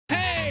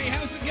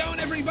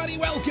everybody,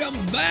 welcome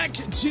back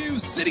to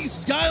City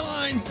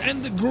Skylines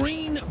and the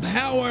green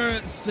power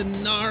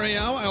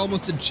scenario. I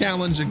almost said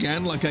challenge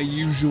again, like I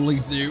usually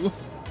do.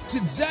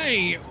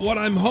 Today, what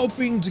I'm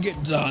hoping to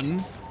get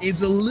done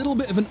is a little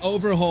bit of an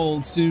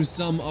overhaul to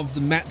some of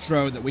the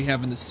metro that we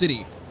have in the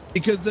city.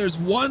 Because there's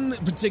one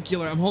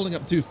particular, I'm holding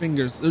up two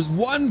fingers, there's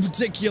one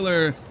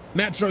particular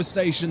metro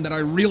station that I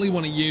really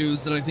want to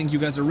use that I think you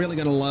guys are really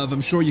going to love.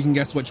 I'm sure you can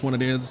guess which one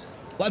it is.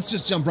 Let's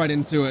just jump right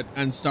into it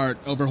and start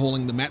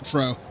overhauling the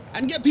metro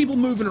and get people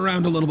moving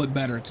around a little bit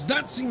better, because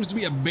that seems to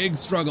be a big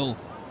struggle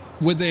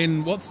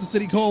within, what's the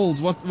city called?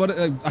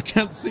 I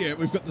can't see it.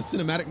 We've got the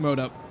cinematic mode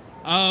up.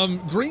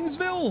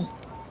 Greensville?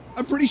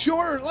 I'm pretty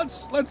sure.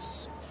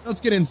 Let's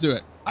get into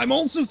it. I'm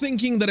also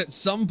thinking that at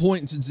some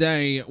point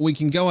today, we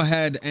can go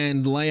ahead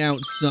and lay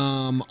out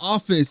some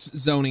office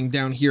zoning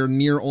down here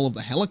near all of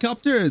the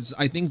helicopters.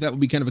 I think that would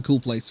be kind of a cool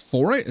place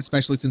for it,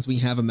 especially since we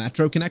have a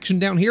metro connection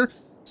down here.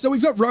 So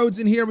we've got roads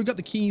in here, we've got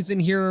the keys in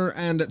here,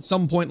 and at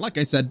some point, like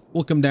I said,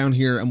 we'll come down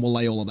here and we'll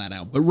lay all of that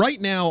out. But right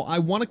now, I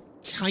want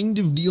to kind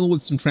of deal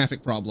with some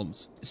traffic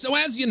problems. So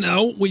as you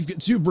know, we've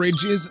got two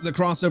bridges that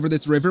cross over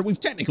this river. We've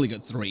technically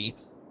got three.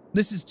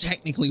 This is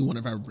technically one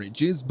of our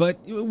bridges, but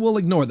we'll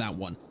ignore that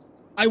one.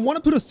 I want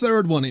to put a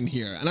third one in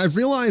here, and I've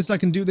realized I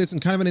can do this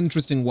in kind of an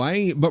interesting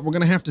way, but we're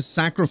going to have to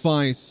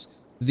sacrifice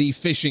the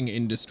fishing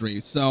industry.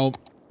 So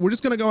we're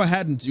just going to go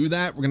ahead and do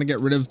that. We're going to get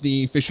rid of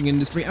the fishing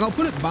industry, and I'll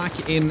put it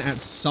back in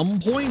at some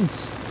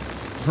point,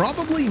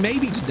 probably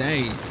maybe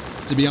today,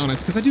 to be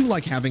honest, because I do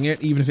like having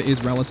it, even if it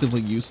is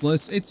relatively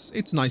useless.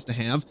 It's nice to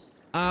have.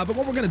 But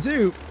what we're going to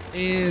do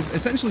is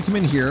essentially come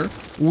in here.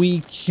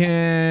 We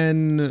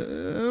can,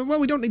 well,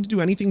 we don't need to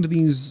do anything to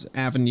these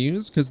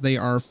avenues because they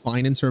are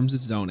fine in terms of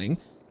zoning.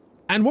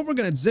 And what we're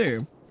going to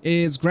do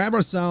is grab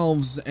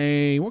ourselves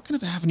what kind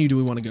of avenue do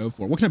we want to go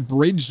for? What kind of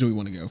bridge do we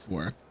want to go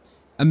for?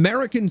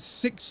 American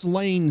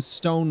 6-lane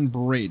stone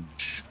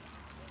bridge.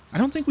 I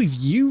don't think we've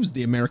used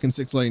the American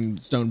 6-lane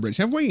stone bridge,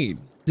 have we?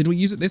 Did we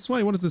use it this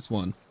way? What is this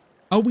one?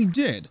 Oh, we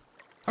did.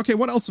 Okay,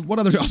 what else? What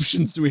other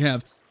options do we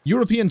have?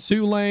 European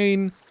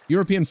 2-lane,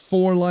 European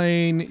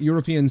 4-lane,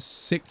 European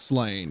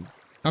 6-lane.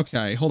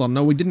 Okay, hold on.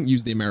 No, we didn't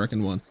use the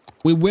American one.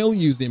 We will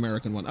use the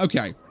American one.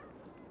 Okay.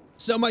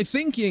 So my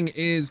thinking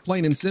is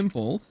plain and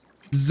simple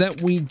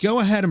that we go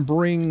ahead and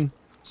bring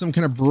some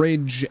kind of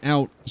bridge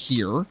out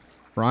here,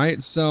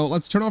 right? So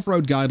let's turn off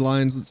road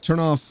guidelines. Let's turn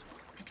off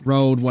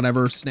road,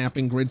 whatever,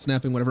 snapping, grid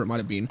snapping, whatever it might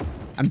have been,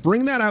 and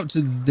bring that out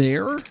to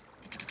there.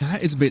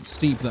 That is a bit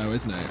steep though,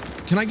 isn't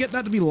it? Can I get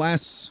that to be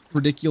less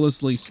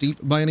ridiculously steep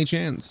by any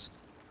chance?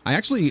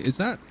 Is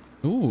that,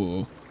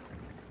 ooh,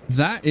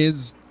 that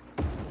is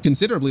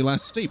considerably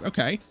less steep.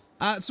 Okay.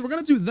 So we're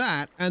going to do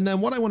that. And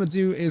then what I want to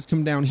do is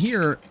come down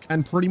here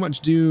and pretty much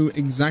do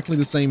exactly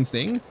the same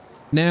thing.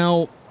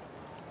 Now,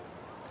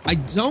 I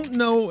don't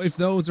know if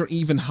those are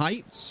even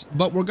heights,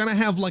 but we're going to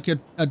have like a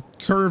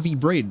curvy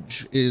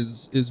bridge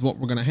is what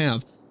we're going to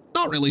have.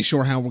 Not really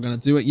sure how we're going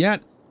to do it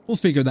yet. We'll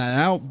figure that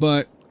out,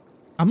 but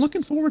I'm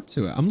looking forward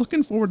to it. I'm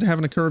looking forward to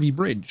having a curvy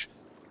bridge.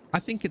 I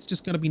think it's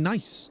just going to be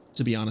nice,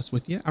 to be honest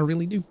with you. I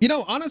really do. You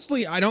know,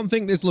 honestly, I don't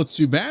think this looks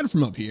too bad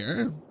from up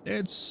here.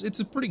 It's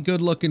a pretty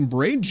good looking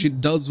bridge. It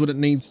does what it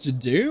needs to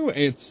do.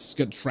 It's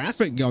got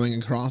traffic going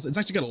across. It's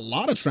actually got a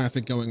lot of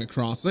traffic going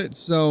across it.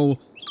 So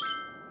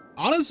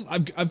honest,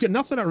 I've got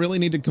nothing I really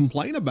need to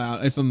complain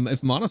about if I'm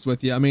honest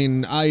with you. I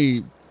mean,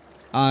 I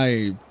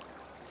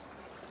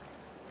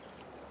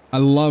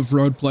love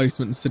road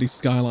placement in City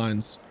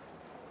Skylines.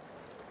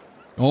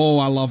 Oh,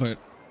 I love it.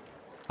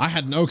 I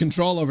had no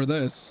control over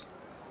this.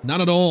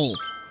 None at all.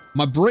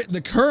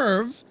 The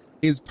curve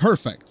is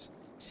perfect.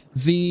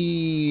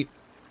 The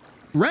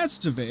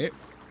rest of it,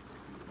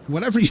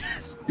 whatever you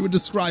would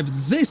describe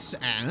this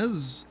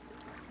as,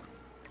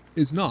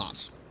 is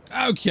not.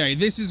 Okay,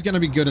 this is going to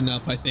be good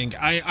enough, I think.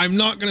 I'm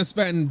not going to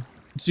spend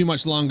too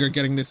much longer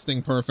getting this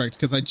thing perfect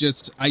because I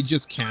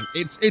just can't.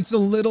 It's a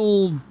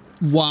little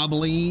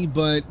wobbly,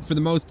 but for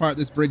the most part,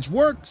 this bridge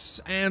works,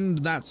 and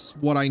that's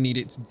what I need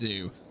it to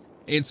do.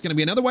 It's going to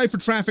be another way for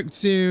traffic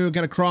to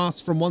get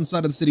across from one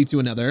side of the city to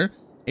another.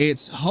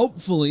 It's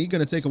hopefully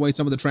going to take away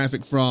some of the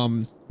traffic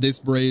from this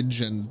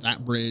bridge and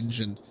that bridge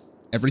and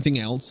everything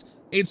else.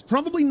 It's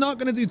probably not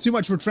going to do too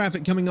much for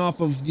traffic coming off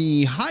of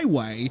the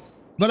highway,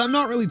 but I'm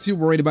not really too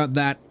worried about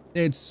that.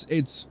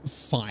 It's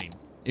fine,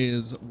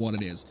 is what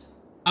it is.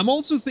 I'm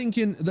also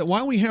thinking that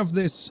while we have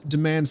this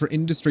demand for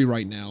industry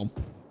right now,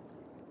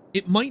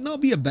 it might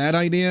not be a bad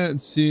idea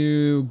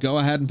to go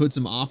ahead and put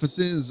some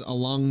offices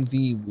along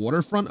the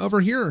waterfront over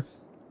here.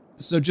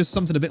 So just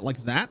something a bit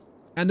like that.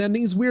 And then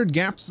these weird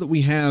gaps that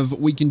we have,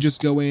 we can just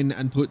go in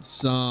and put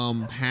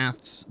some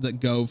paths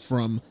that go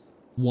from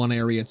one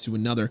area to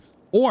another.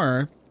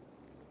 Or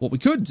what we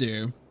could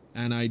do,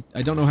 and I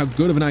don't know how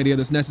good of an idea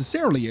this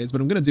necessarily is,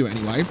 but I'm going to do it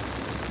anyway.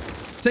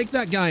 Take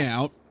that guy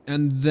out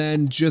and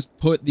then just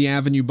put the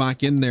avenue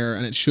back in there,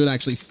 and it should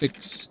actually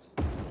fix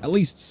at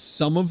least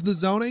some of the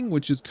zoning,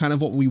 which is kind of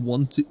what we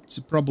want it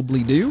to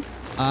probably do.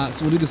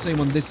 So we'll do the same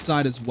on this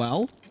side as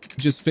well.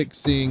 just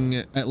fixing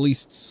at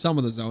least some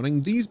of the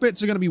zoning. These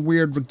bits are going to be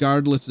weird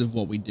regardless of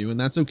what we do, and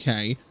that's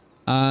okay.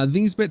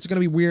 These bits are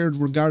going to be weird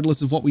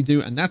regardless of what we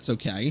do, and that's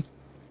okay.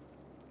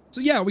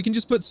 So yeah, we can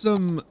just put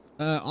some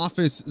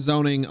office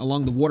zoning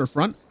along the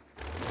waterfront.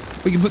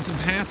 We can put some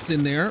paths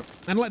in there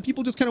and let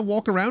people just kind of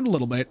walk around a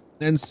little bit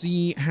and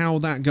see how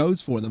that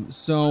goes for them.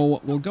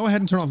 So we'll go ahead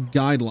and turn off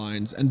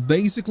guidelines, and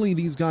basically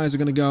these guys are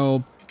going to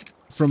go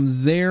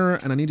from there,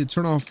 and I need to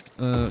turn off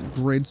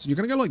grid. So you're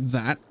going to go like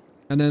that.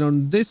 And then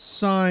on this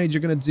side,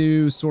 you're going to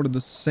do sort of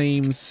the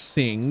same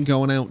thing,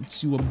 going out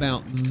to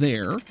about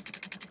there.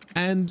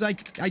 And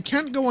I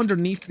can't go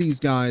underneath these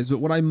guys, but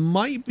what I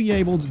might be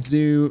able to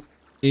do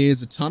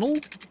is a tunnel.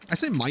 I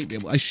say might be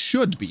able, I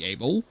should be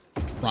able,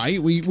 right?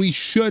 We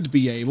should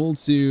be able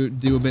to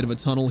do a bit of a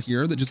tunnel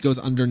here that just goes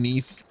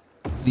underneath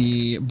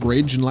the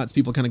bridge and lets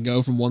people kind of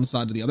go from one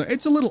side to the other.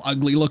 It's a little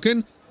ugly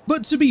looking,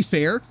 but to be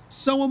fair,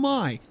 so am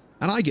I.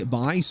 And I get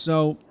by,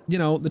 so, you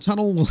know, the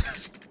tunnel will...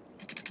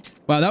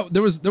 Wow,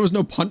 there was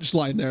no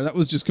punchline there. That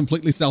was just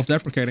completely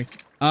self-deprecating.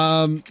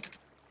 That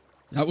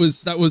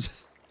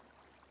was...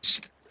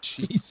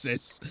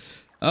 Jesus.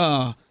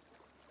 Oh,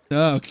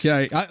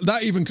 okay.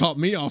 That even caught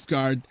me off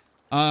guard.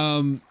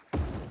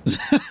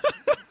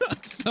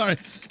 Sorry.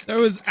 There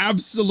was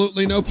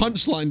absolutely no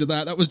punchline to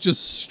that. That was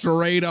just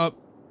straight up.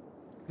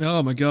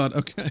 Oh my God.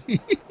 Okay.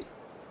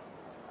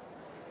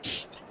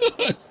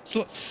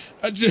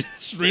 I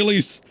just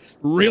really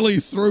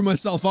threw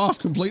myself off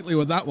completely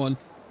with that one.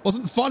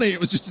 Wasn't funny. It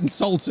was just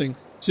insulting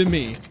to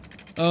me.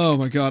 Oh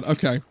my God.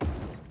 Okay.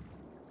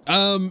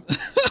 That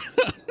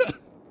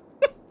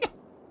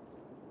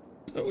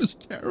was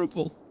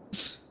terrible.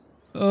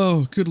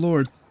 Oh, good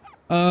Lord.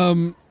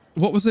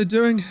 What was I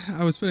doing?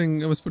 I was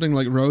putting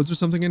like roads or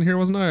something in here,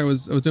 wasn't I? I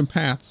was doing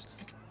paths.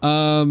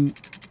 Yeah,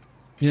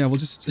 we'll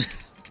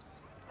just...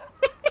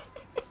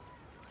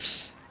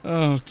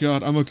 Oh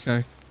God, I'm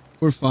okay.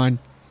 We're fine.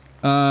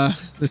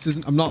 This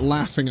isn't, I'm not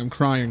laughing, I'm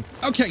crying.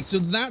 Okay, so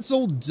that's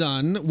all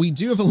done. We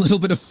do have a little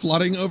bit of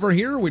flooding over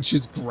here, which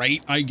is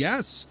great, I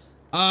guess.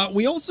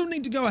 We also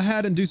need to go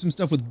ahead and do some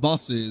stuff with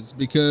buses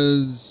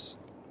because,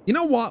 you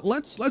know what?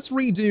 Let's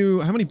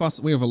redo, how many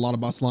buses? We have a lot of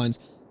bus lines.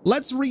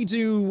 Let's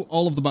redo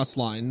all of the bus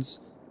lines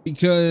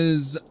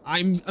because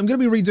I'm going to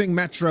be redoing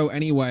Metro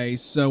anyway,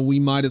 so we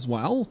might as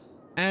well.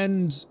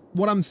 And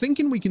what I'm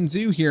thinking we can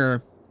do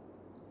here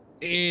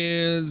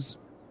is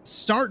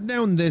start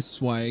down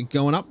this way,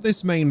 going up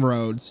this main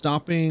road,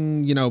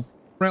 stopping, you know,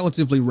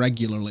 relatively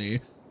regularly,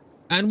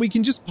 and we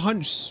can just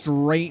punch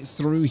straight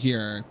through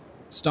here,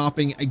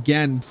 stopping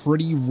again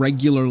pretty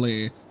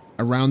regularly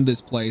around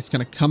this place,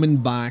 kind of coming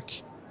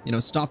back, you know,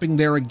 stopping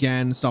there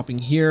again, stopping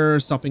here,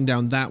 stopping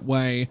down that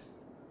way,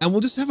 and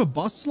we'll just have a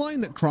bus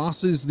line that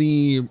crosses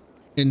the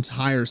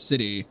entire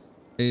city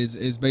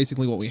is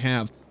basically what we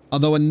have.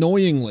 Although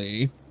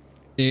annoyingly,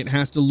 it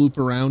has to loop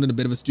around in a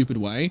bit of a stupid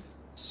way.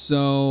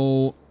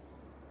 So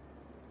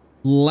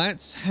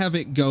let's have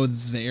it go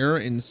there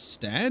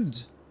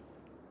instead.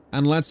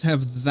 And let's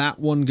have that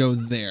one go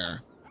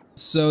there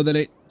so that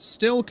it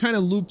still kind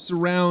of loops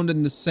around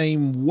in the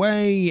same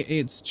way.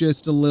 It's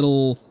just a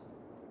little,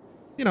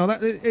 you know, that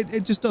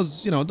it just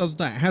does, you know, it does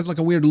that. It has like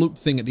a weird loop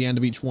thing at the end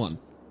of each one.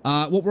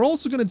 What we're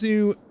also going to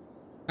do,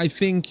 I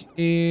think,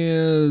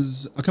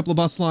 is a couple of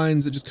bus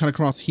lines that just cut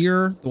across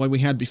here the way we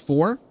had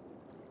before.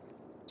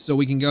 So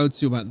we can go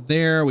to about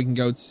there. We can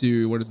go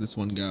to, where does this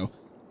one go?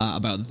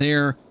 About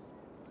there.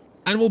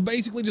 And we'll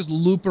basically just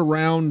loop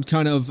around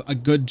kind of a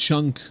good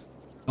chunk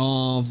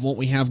of what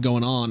we have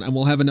going on. And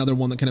we'll have another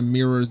one that kind of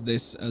mirrors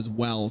this as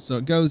well. So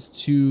it goes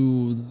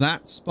to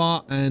that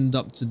spot and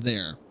up to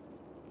there.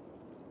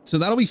 So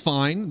that'll be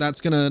fine.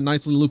 That's going to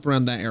nicely loop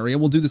around that area.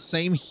 We'll do the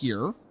same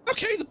here.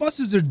 Okay, the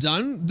buses are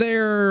done.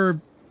 They're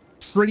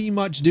pretty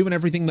much doing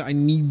everything that I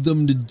need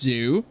them to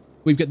do.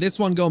 We've got this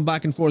one going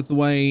back and forth the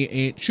way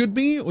it should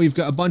be. We've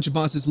got a bunch of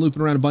buses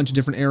looping around a bunch of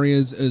different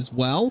areas as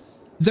well.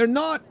 They're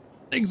not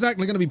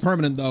exactly going to be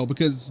permanent though,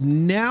 because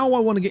now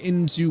I want to get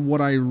into what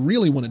I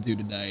really want to do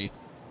today,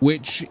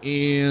 which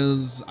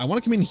is I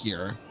want to come in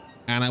here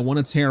and I want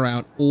to tear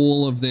out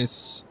all of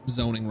this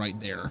zoning right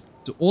there.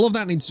 So all of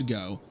that needs to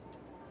go.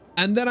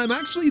 And then I'm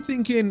actually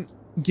thinking,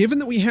 given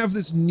that we have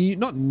this new,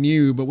 not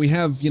new, but we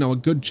have, you know, a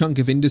good chunk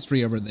of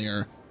industry over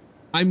there,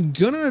 I'm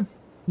gonna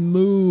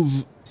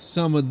move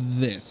some of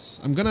this.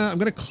 I'm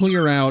gonna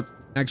clear out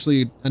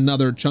actually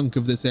another chunk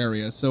of this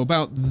area. So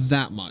about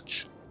that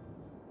much,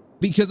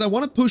 because I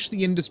want to push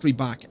the industry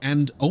back.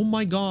 And oh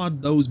my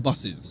God, those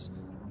buses,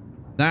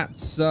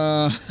 that's,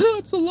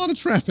 that's a lot of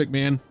traffic,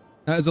 man.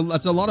 That's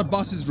a lot of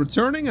buses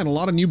returning and a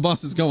lot of new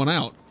buses going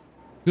out.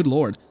 Good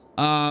Lord.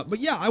 But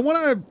yeah, I want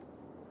to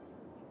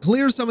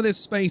clear some of this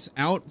space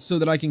out so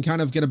that I can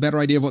kind of get a better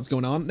idea of what's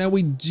going on. Now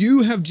we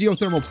do have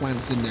geothermal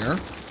plants in there,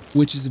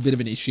 which is a bit of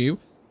an issue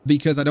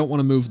because I don't want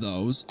to move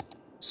those.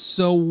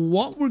 So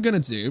what we're going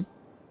to do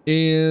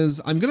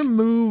is I'm going to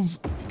move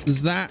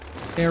that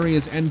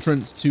area's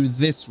entrance to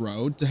this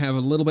road to have a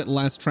little bit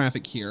less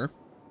traffic here.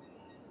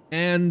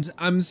 And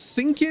I'm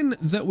thinking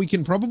that we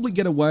can probably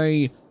get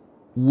away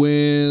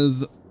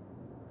with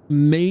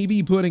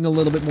maybe putting a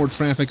little bit more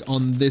traffic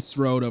on this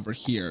road over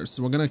here.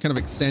 So we're going to kind of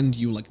extend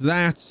you like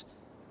that.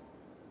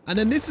 And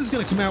then this is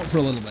going to come out for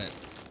a little bit.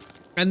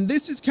 And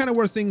this is kind of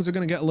where things are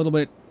going to get a little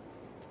bit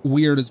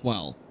weird as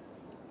well.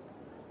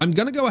 I'm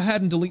going to go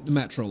ahead and delete the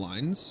metro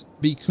lines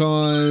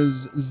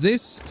because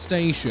this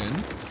station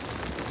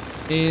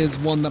is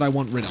one that I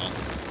want rid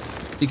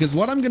of. Because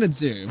what I'm going to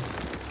do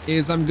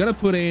is I'm going to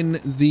put in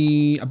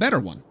a better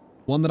one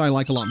that I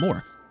like a lot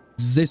more.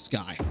 This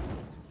guy.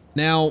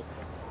 Now,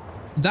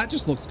 that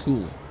just looks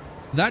cool.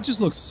 That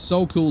just looks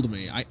so cool to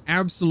me. I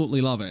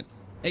absolutely love it.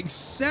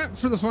 Except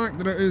for the fact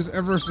that it is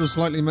ever so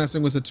slightly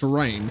messing with the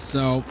terrain.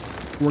 So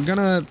we're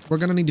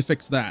gonna need to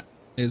fix that,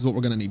 is what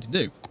we're gonna need to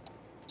do.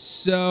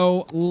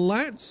 So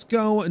let's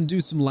go and do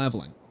some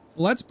leveling.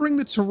 Let's bring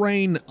the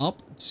terrain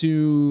up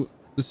to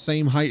the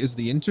same height as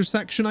the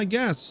intersection, I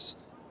guess.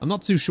 I'm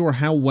not too sure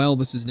how well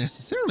this is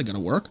necessarily gonna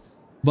work,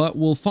 but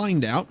we'll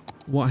find out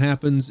what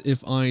happens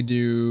if I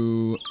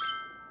do.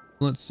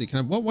 Let's see,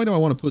 what way do I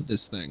want to put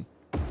this thing?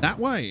 That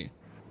way.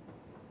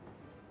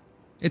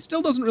 It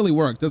still doesn't really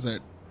work, does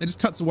it? It just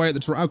cuts away at the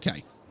terrain.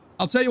 Okay.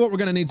 I'll tell you what we're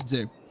going to need to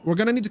do. We're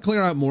going to need to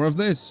clear out more of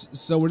this.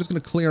 So we're just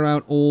going to clear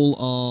out all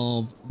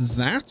of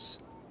that.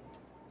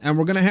 And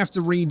we're going to have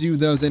to redo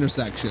those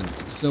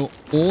intersections. So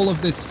all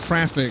of this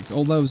traffic,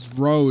 all those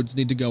roads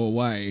need to go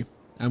away.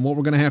 And what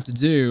we're going to have to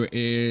do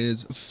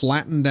is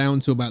flatten down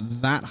to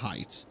about that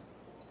height.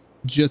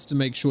 Just to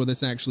make sure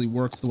this actually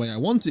works the way I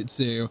want it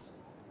to.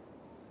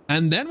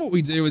 And then what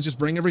we do is just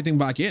bring everything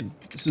back in.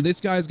 So this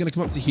guy is going to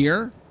come up to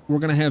here. We're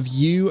going to have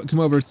you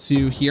come over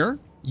to here.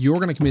 You're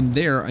going to come in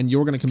there and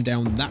you're going to come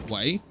down that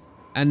way.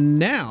 And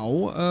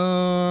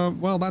now,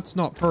 well, that's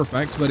not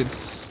perfect, but it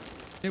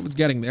was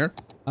getting there.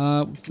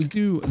 If we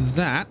do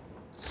that,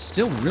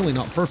 still really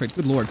not perfect.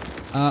 Good Lord.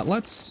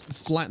 Let's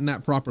flatten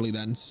that properly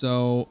then.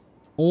 So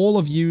all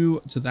of you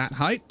to that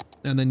height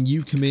and then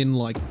you come in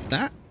like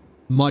that.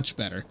 Much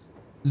better.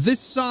 This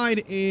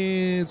side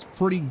is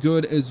pretty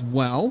good as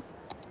well.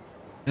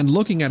 And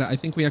looking at it, I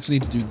think we actually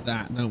need to do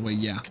that, don't we?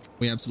 Yeah,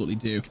 we absolutely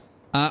do.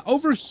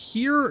 Over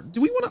here, do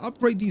we want to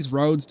upgrade these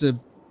roads to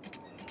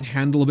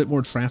handle a bit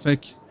more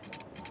traffic?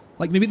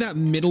 Like maybe that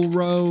middle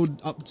road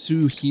up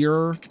to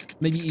here,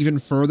 maybe even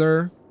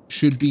further,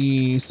 should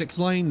be 6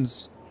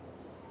 lanes.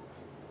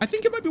 I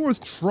think it might be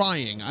worth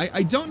trying.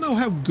 I don't know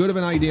how good of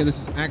an idea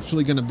this is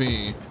actually going to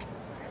be.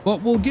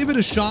 But we'll give it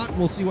a shot and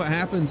we'll see what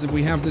happens if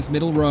we have this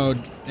middle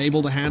road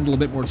able to handle a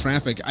bit more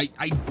traffic.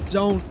 I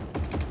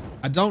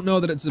don't know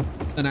that it's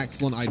an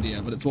excellent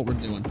idea, but it's what we're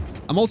doing.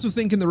 I'm also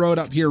thinking the road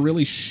up here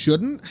really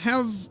shouldn't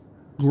have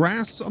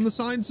grass on the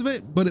sides of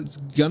it, but it's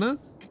gonna,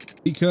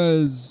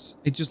 because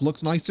it just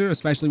looks nicer,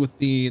 especially with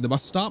the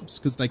bus stops,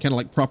 because they kind of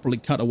like properly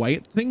cut away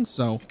at things.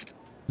 So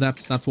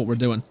that's what we're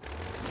doing.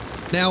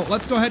 Now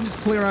let's go ahead and just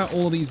clear out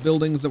all of these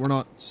buildings that we're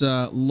not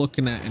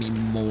looking at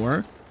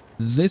anymore.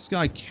 This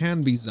guy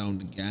can be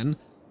zoned again,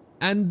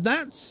 and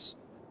that's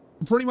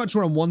pretty much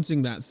where I'm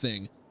wanting that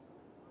thing.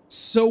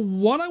 So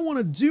what I want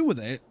to do with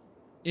it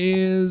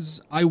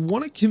is I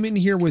want to come in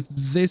here with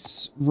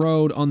this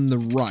road on the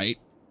right,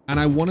 and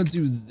I want to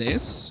do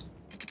this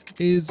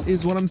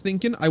is what I'm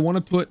thinking. I want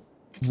to put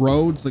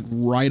roads like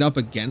right up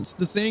against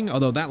the thing,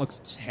 although that looks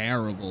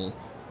terrible.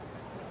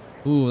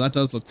 Ooh, that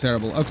does look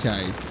terrible.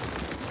 Okay.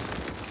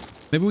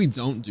 Maybe we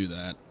don't do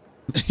that.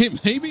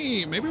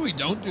 maybe we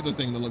don't do the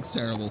thing that looks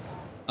terrible.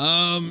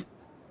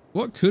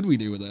 What could we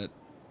do with it?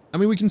 I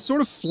mean, we can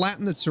sort of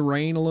flatten the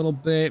terrain a little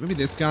bit. Maybe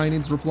this guy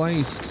needs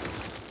replaced.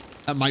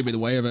 That might be the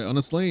way of it,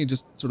 honestly.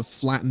 Just sort of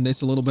flatten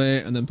this a little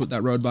bit and then put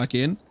that road back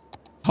in.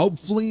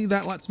 Hopefully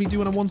that lets me do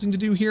what I'm wanting to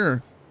do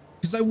here.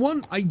 Because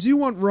I do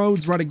want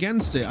roads right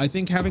against it. I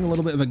think having a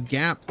little bit of a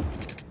gap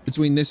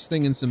between this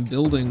thing and some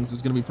buildings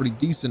is going to be pretty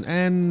decent.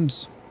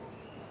 And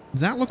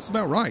that looks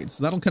about right.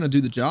 So that'll kind of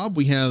do the job.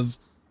 We have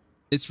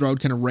this road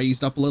kind of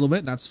raised up a little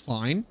bit. That's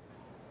fine.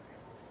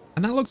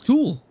 And that looks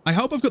cool. I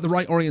hope I've got the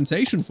right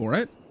orientation for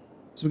it.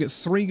 So we get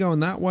 3 going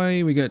that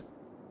way. We get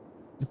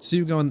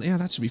 2 going. Yeah,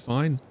 that should be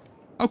fine.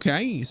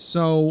 Okay,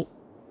 so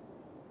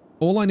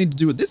all I need to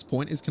do at this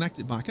point is connect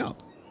it back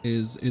up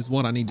is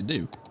what I need to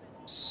do.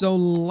 So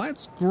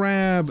let's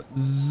grab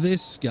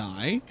this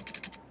guy.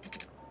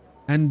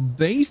 And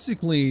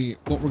basically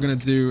what we're going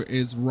to do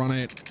is run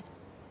it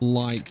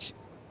like,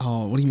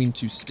 oh, what do you mean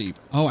too steep?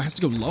 Oh, it has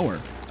to go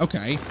lower.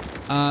 Okay.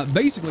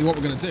 Basically what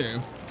we're going to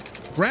do,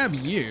 grab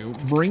you,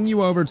 bring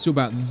you over to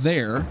about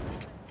there,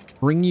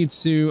 bring you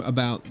to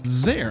about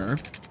there,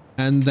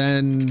 and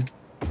then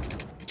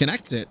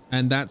connect it.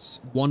 And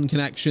that's one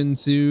connection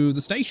to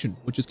the station,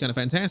 which is kind of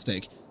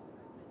fantastic.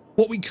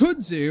 What we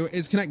could do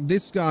is connect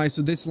this guy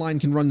so this line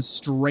can run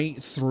straight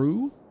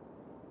through.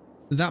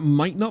 That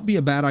might not be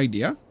a bad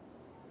idea.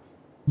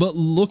 But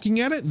looking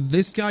at it,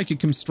 this guy could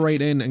come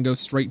straight in and go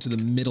straight to the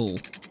middle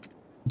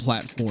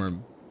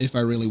platform if I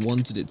really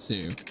wanted it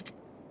to.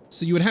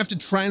 So you would have to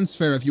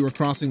transfer if you were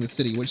crossing the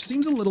city, which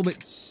seems a little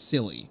bit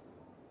silly.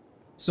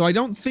 So I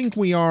don't think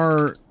we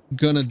are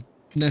gonna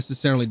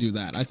necessarily do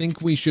that. I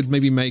think we should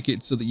maybe make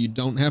it so that you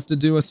don't have to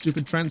do a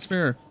stupid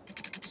transfer.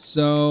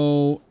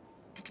 So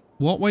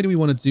what way do we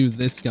want to do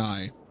this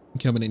guy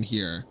coming in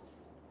here?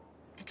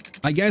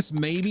 I guess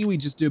maybe we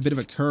just do a bit of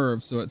a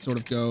curve so it sort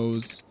of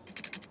goes,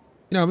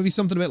 you know, maybe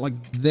something a bit like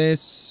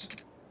this.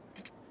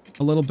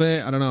 A little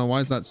bit. I don't know. Why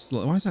is that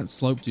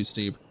slope too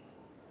steep?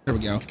 There we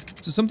go.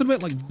 So something a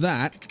bit like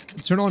that.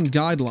 Turn on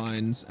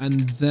guidelines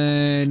and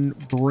then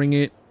bring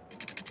it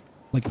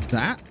like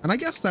that. And I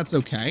guess that's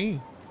okay.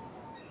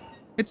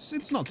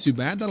 It's not too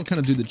bad. That'll kind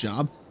of do the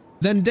job.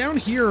 Then down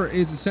here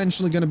is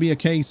essentially going to be a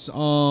case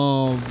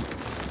of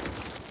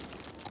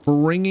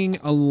bringing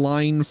a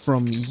line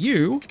from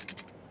you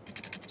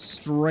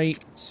straight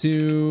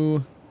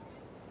to,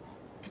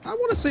 I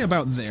want to say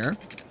about there.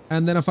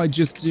 And then if I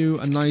just do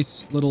a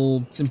nice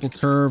little simple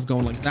curve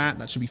going like that,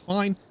 that should be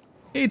fine.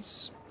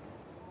 It's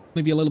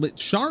maybe a little bit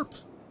sharp.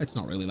 It's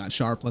not really that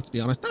sharp, let's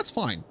be honest. That's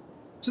fine.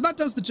 So that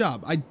does the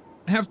job. I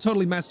have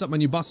totally messed up my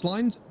new bus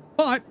lines,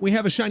 but we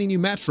have a shiny new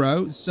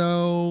metro,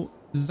 so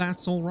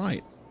that's all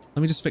right.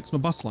 Let me just fix my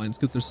bus lines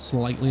because they're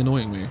slightly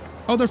annoying me.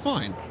 Oh, they're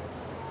fine.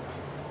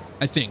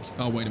 I think.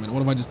 Oh, wait a minute.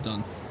 What have I just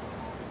done?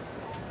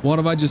 What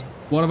have I just,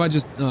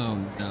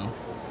 oh no.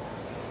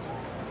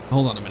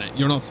 Hold on a minute.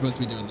 You're not supposed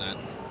to be doing that.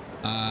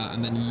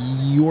 And then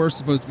you're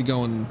supposed to be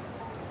going,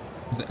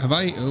 have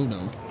I, oh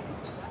no.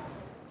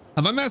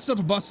 Have I messed up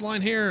a bus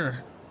line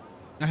here?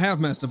 I have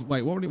messed up.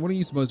 Wait, what are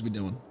you supposed to be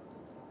doing?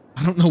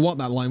 I don't know what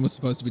that line was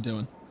supposed to be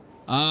doing.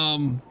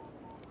 I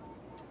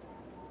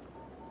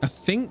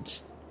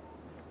think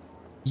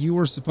you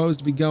were supposed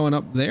to be going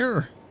up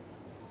there.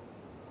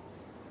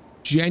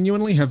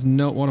 Genuinely have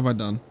no, what have I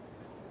done?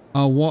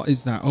 Oh, what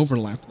is that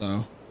overlap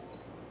though?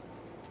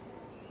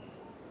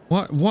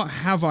 What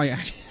have I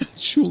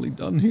actually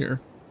done here?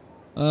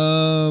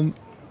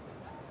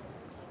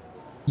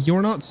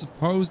 You're not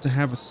supposed to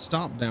have a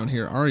stop down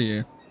here, are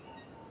you?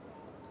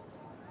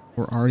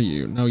 Or are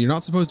you? No, you're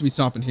not supposed to be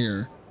stopping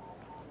here.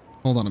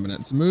 Hold on a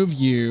minute. So move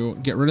you,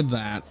 get rid of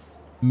that,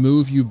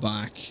 move you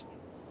back.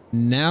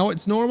 Now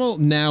it's normal?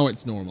 Now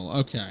it's normal.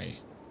 Okay.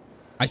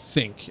 I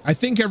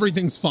think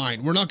everything's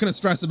fine. We're not going to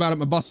stress about it.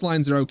 My bus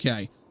lines are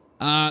okay.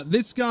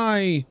 This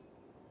guy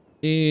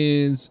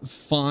is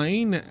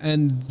fine,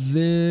 and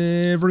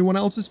everyone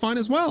else is fine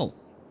as well.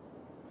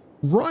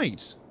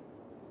 Right.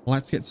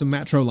 Let's get some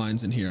metro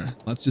lines in here.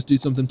 Let's just do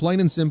something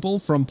plain and simple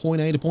from point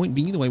A to point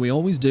B, the way we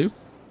always do.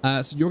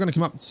 So you're going to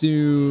come up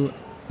to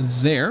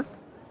there,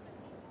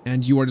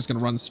 and you are just going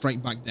to run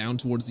straight back down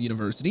towards the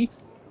university.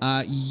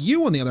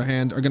 You, on the other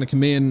hand, are going to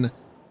come in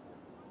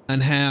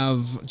and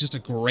have just a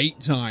great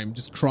time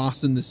just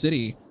crossing the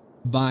city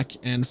back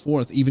and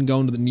forth, even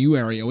going to the new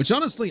area, which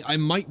honestly, I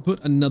might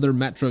put another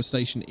metro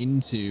station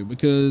into,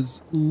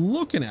 because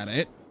looking at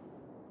it,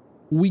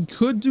 we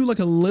could do like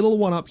a little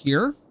one up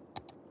here.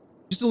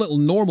 Just a little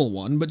normal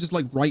one, but just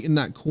like right in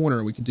that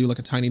corner, we could do like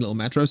a tiny little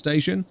metro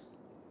station,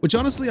 which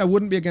honestly I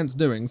wouldn't be against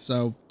doing,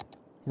 so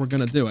we're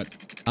gonna do it.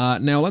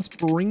 Now let's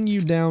bring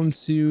you down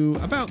to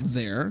about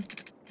there,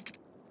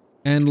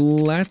 and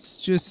let's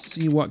just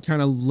see what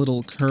kind of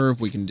little curve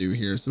we can do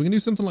here. So we can do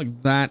something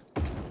like that,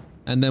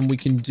 and then we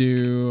can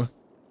do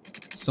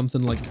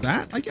something like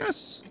that, I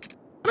guess.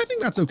 And I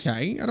think that's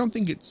okay. I don't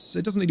think it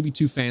doesn't need to be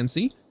too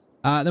fancy.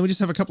 Then we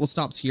just have a couple of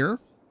stops here,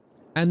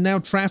 and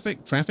now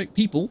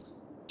people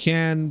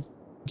can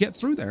get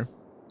through there.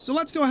 So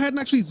let's go ahead and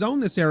actually zone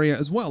this area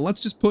as well.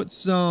 Let's just put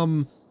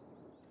some,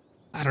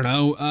 I don't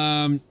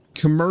know,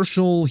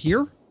 commercial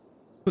here.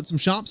 Put some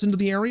shops into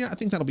the area. I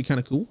think that'll be kind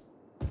of cool.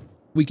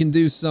 We can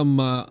do some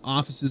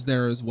offices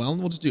there as well,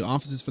 and we'll just do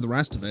offices for the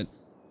rest of it.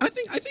 And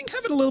I think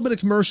having a little bit of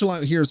commercial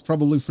out here is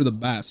probably for the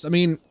best. I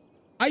mean,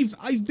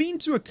 I've been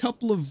to a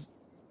couple of,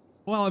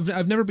 well,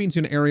 I've never been to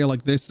an area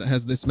like this that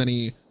has this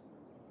many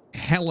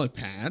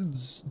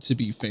helipads, to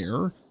be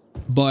fair,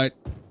 but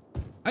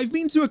I've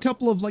been to a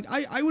couple of, like,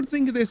 I would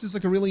think of this as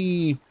like a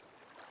really,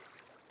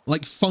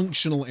 like,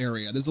 functional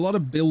area. There's a lot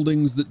of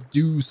buildings that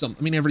do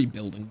something. I mean, every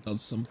building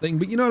does something,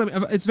 but you know what I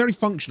mean? It's very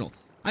functional.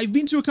 I've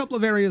been to a couple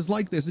of areas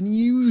like this, and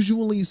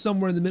usually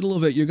somewhere in the middle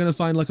of it, you're going to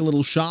find like a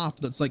little shop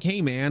that's like,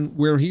 hey man,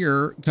 we're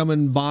here, come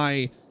and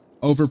buy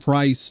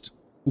overpriced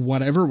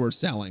whatever we're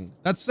selling.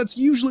 That's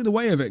usually the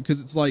way of it,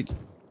 because it's like,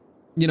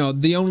 you know,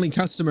 the only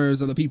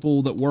customers are the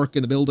people that work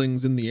in the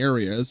buildings in the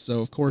areas, so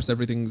of course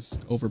everything's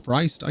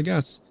overpriced, I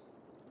guess.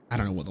 I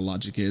don't know what the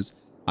logic is.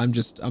 I'm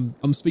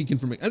speaking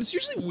from it. And it's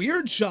usually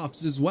weird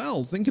shops as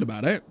well, thinking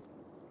about it.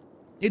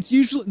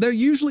 They're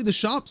usually the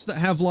shops that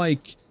have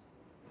like,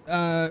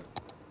 no,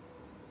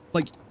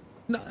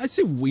 I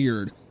say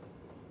weird.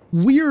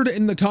 Weird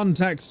in the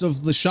context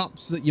of the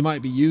shops that you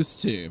might be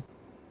used to.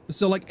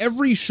 So like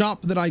every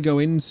shop that I go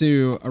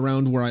into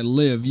around where I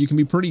live, you can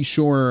be pretty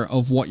sure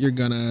of what you're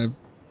gonna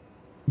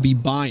be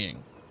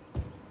buying.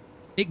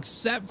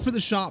 Except for the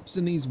shops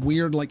in these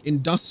weird like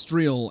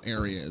industrial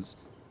areas.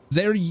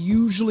 They're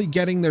usually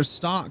getting their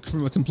stock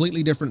from a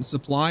completely different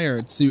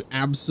supplier to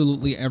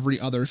absolutely every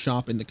other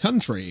shop in the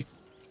country,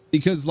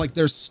 because like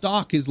their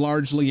stock is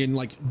largely in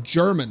like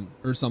German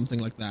or something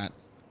like that,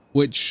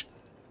 which,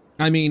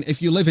 I mean,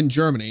 if you live in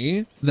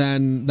Germany,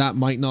 then that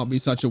might not be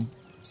such an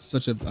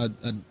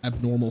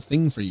abnormal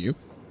thing for you.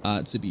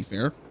 to be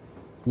fair,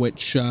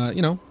 which,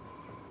 you know,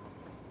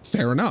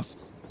 fair enough.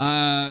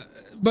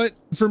 But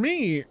for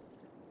me,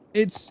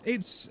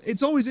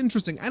 it's always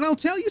interesting. And I'll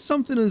tell you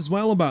something as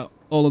well about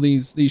all of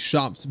these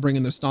shops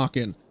bringing their stock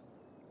in.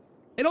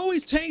 It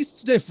always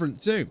tastes different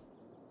too.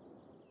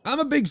 I'm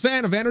a big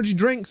fan of energy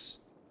drinks.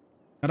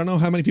 I don't know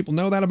how many people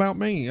know that about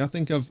me. I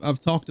think I've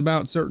talked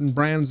about certain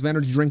brands of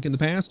energy drink in the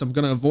past. I'm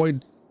going to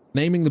avoid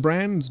naming the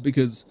brands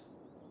because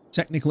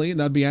technically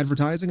that'd be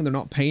advertising and they're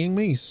not paying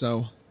me.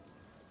 So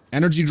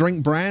energy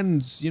drink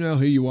brands, you know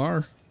who you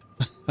are.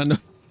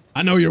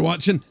 I know you're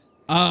watching.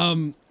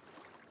 Yeah,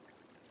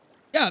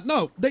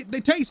 no, they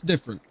taste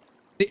different.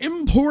 The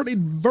imported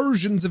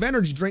versions of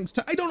energy drinks,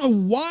 I don't know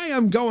why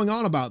I'm going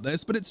on about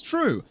this, but it's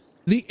true.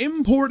 The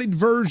imported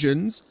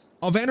versions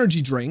of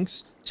energy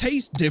drinks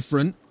taste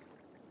different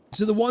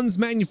to the ones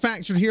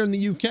manufactured here in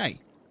the UK.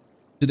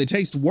 Do they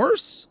taste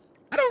worse?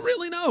 I don't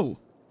really know,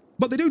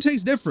 but they do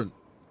taste different.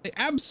 They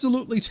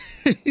absolutely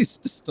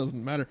taste, this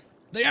doesn't matter.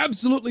 They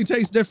absolutely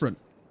taste different.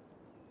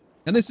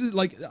 And this is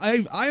like,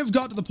 I have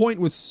got to the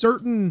point with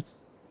certain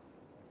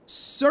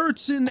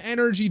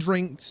energy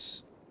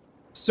drinks,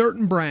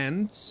 certain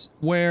brands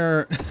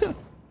where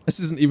this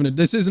isn't even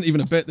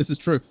a bit, this is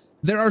true.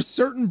 There are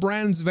certain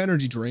brands of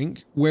energy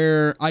drink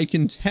where I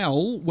can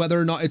tell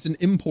whether or not it's an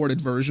imported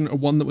version or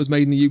one that was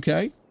made in the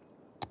UK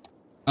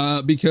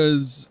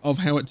because of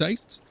how it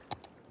tastes.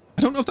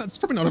 I don't know if that's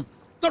probably not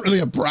really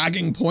a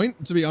bragging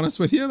point, to be honest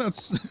with you.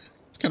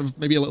 It's kind of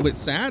maybe a little bit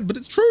sad, but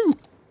it's true.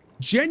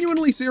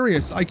 Genuinely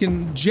serious. I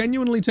can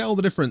genuinely tell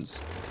the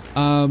difference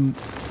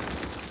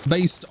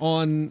based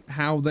on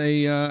how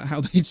they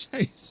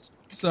taste.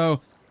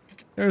 So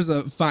there's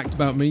a fact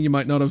about me you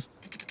might not have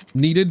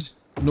needed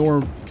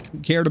nor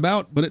cared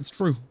about, but it's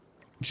true.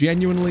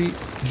 Genuinely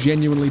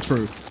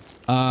true.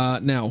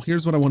 Now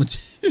here's what I want to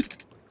do.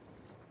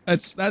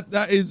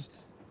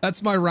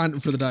 That's my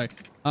rant for the day.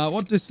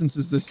 What distance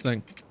is this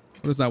thing?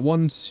 What is that?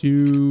 1,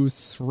 2,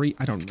 3.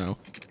 I don't know.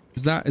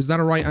 Is that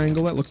a right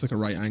angle? That looks like a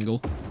right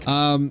angle.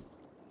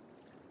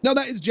 No,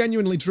 that is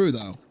genuinely true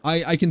though.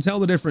 I can tell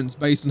the difference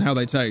based on how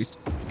they taste.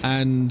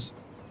 And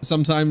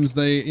sometimes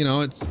they, you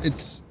know,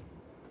 it's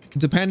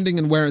depending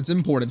on where it's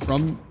imported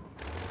from,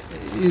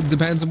 it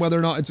depends on whether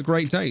or not it's a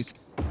great taste.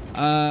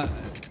 To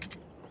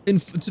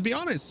be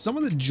honest, some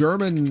of the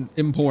German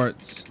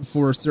imports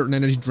for certain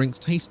energy drinks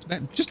taste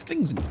better. Just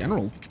things in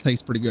general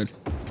taste pretty good.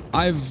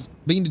 I've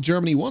been to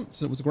Germany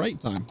once and it was a great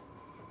time.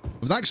 It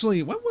was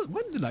actually,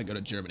 when did I go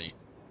to Germany?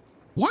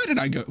 Why did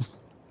I go?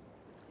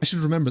 I should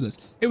remember this.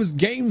 It was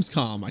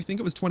Gamescom. I think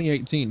it was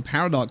 2018.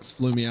 Paradox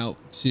flew me out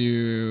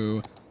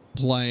to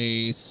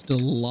play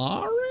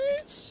Stellaris?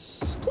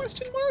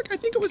 Question mark? I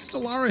think it was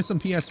Stellaris on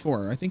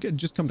PS4. I think it had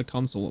just come to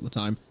console at the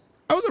time.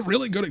 That was a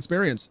really good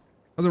experience.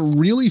 It was a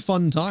really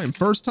fun time.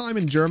 First time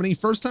in Germany.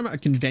 First time at a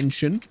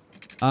convention.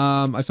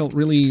 I felt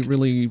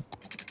really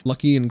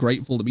lucky and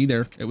grateful to be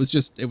there. It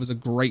was a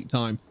great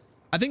time.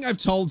 I think I've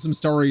told some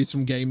stories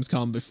from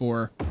Gamescom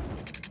before,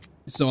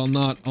 so I'll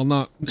not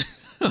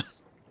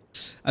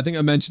I think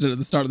I mentioned it at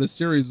the start of this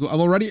series. I'm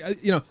already,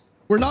 you know,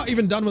 we're not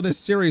even done with this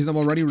series. I'm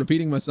already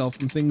repeating myself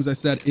from things I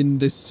said in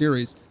this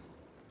series.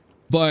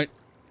 But,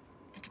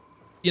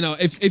 you know,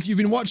 if you've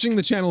been watching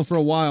the channel for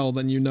a while,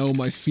 then you know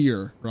my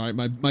fear, right?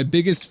 My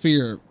biggest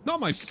fear, not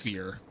my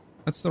fear,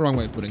 that's the wrong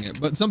way of putting it,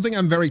 but something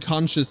I'm very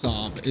conscious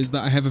of is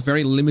that I have a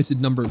very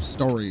limited number of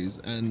stories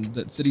and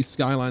that City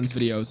Skylines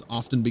videos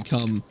often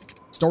become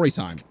story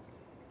time.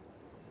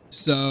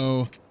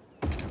 So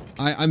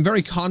I'm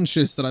very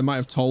conscious that I might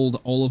have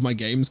told all of my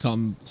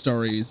Gamescom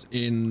stories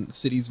in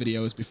Cities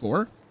videos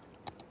before,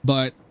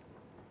 but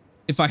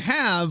if I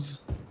have,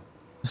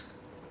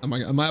 am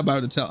I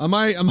about to tell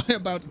my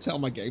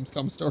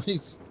Gamescom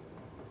stories?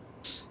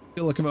 I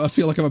feel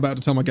like I'm about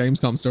to tell my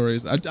Gamescom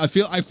stories. I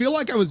feel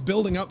like I was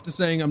building up to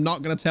saying I'm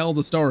not going to tell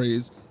the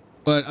stories,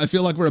 but I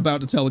feel like we're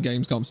about to tell the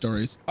Gamescom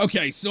stories.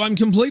 Okay, so I'm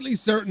completely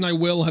certain I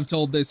will have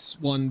told this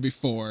one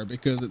before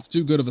because it's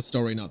too good of a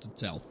story not to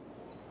tell.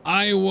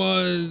 I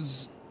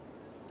was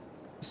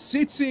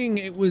sitting,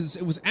 it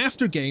was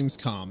after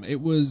Gamescom.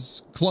 It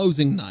was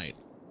closing night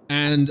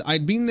and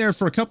I'd been there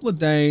for a couple of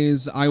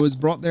days. I was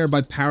brought there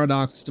by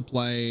Paradox to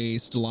play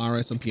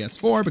Stellaris on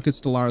PS4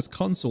 because Stellaris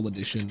Console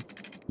Edition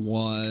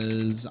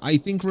was, I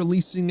think,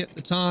 releasing at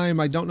the time.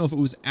 I don't know if it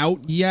was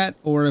out yet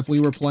or if we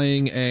were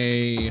playing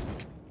a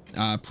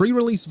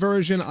pre-release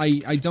version.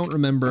 I don't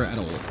remember at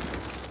all.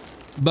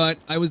 But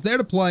I was there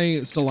to play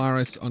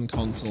Stellaris on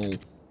console,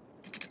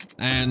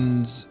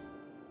 and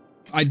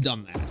I'd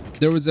done that.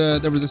 There was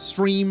a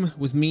stream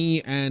with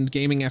me and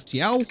Gaming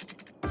FTL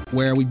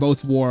where we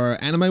both wore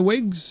anime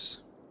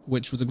wigs,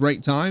 which was a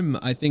great time.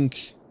 I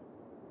think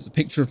there's a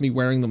picture of me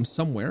wearing them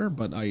somewhere,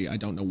 but I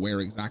don't know where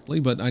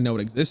exactly, but I know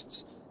it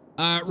exists.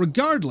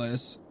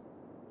 Regardless,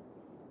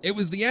 it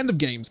was the end of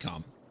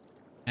Gamescom,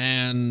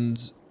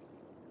 and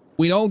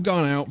we'd all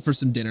gone out for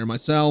some dinner,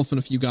 myself and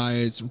a few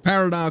guys from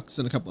Paradox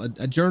and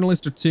a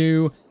journalist or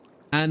two,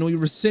 and we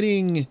were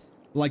sitting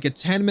like a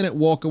 10-minute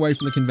walk away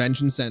from the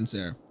convention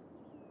center.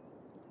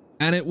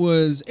 And it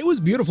was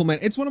beautiful, man.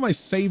 It's one of my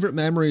favorite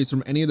memories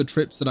from any of the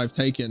trips that I've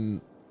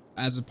taken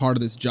as a part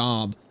of this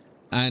job.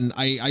 And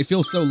I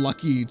feel so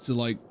lucky to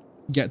like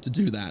get to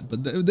do that.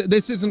 But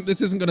this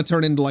isn't going to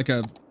turn into like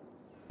a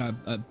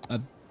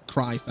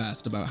cry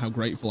fest about how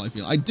grateful I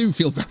feel. I do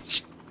feel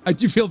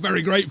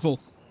very grateful,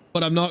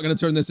 but I'm not going to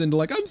turn this into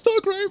like, I'm so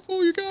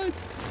grateful, you guys.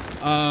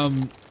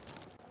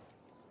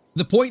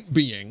 The point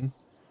being,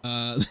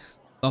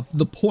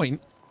 the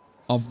point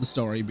of the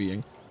story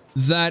being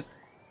that,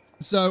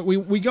 so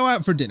we go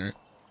out for dinner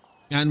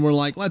and we're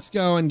like, let's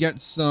go and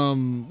get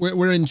some,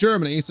 we're in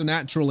Germany. So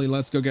naturally,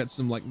 let's go get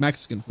some like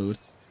Mexican food.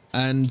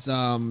 And,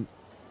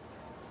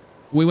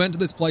 we went to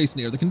this place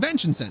near the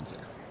convention center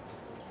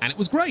and it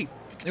was great.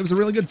 It was a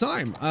really good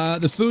time.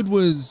 The food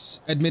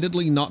was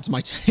admittedly not to my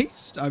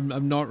taste.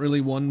 I'm not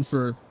really one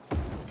for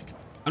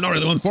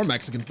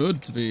Mexican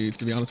food, to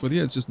be honest with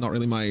you. It's just not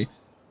really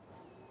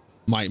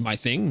my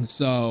thing.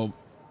 So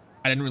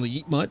I didn't really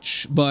eat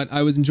much, but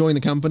I was enjoying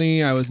the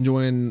company. I was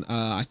enjoying,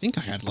 I think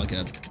I had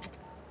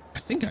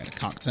a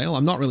cocktail.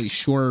 I'm not really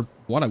sure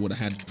what I would have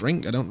had to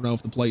drink. I don't know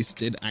if the place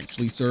did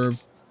actually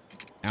serve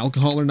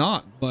alcohol or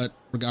not, but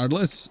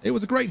regardless, it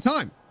was a great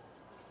time.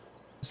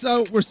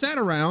 So we're sat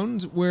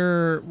around,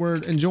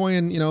 we're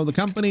enjoying, you know, the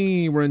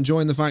company. We're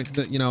enjoying the fact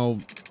that, you know,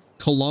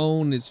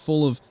 Cologne is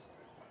full of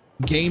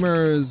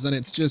gamers and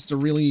it's just a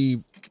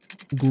really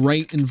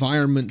great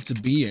environment to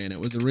be in.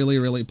 It was a really,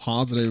 really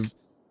positive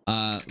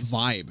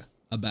vibe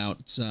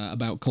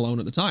about Cologne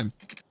at the time.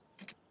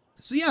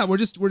 So yeah, we're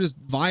just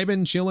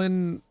vibing,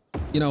 chilling,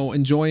 you know,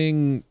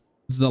 enjoying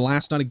the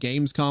last night of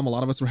Gamescom. A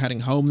lot of us were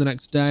heading home the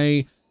next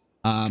day,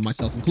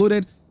 myself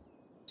included.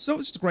 So it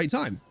was just a great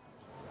time.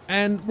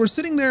 And we're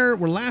sitting there,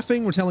 we're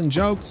laughing, we're telling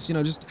jokes, you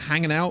know, just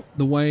hanging out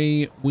the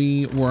way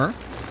we were.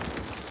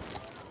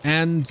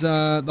 And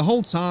the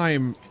whole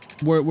time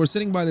we're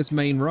sitting by this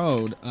main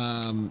road.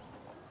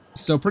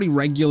 So pretty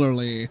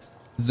regularly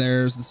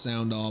there's the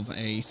sound of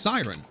a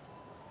siren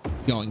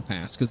going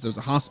past because there's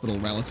a hospital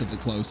relatively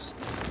close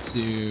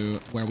to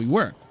where we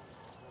were.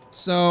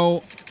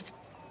 So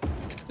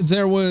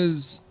there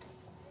was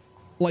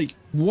like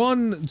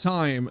one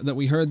time that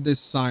we heard this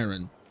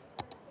siren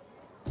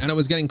and it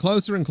was getting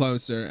closer and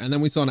closer, and then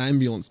we saw an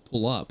ambulance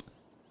pull up.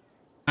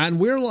 And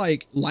we're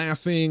like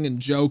laughing and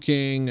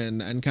joking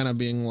and kind of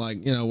being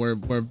like, you know,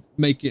 we're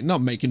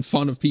not making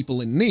fun of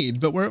people in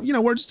need, but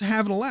we're just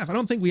having a laugh. I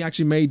don't think we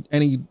actually made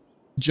any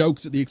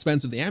jokes at the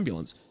expense of the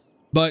ambulance,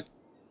 but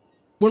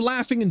we're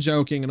laughing and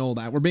joking and all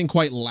that. We're being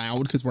quite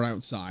loud because we're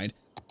outside.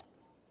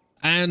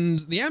 And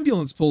the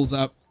ambulance pulls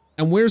up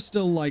and we're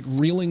still like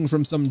reeling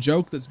from some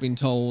joke that's been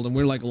told, and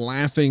we're like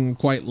laughing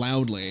quite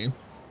loudly.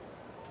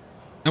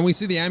 And we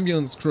see the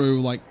ambulance crew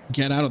like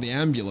get out of the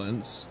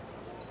ambulance.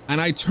 And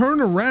I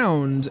turn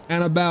around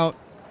and about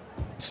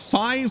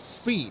 5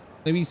 feet,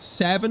 maybe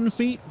 7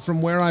 feet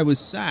from where I was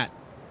sat,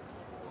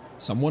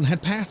 someone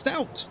had passed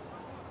out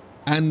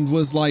and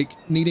was like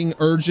needing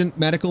urgent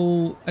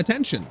medical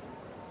attention.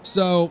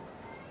 So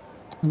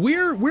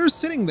we're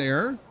sitting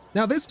there.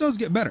 Now this does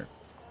get better.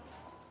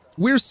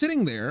 We're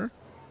sitting there.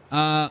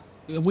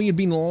 We had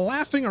been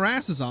laughing our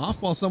asses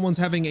off while someone's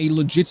having a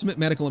legitimate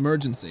medical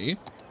emergency.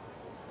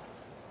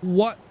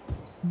 What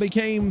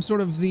became sort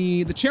of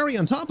the cherry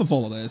on top of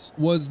all of this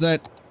was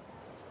that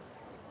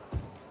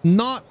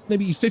not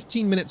maybe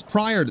 15 minutes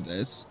prior to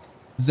this,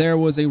 there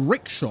was a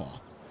rickshaw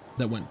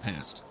that went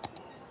past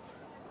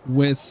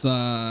with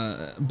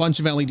a bunch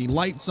of LED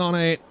lights on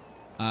it,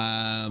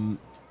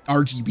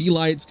 RGB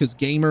lights because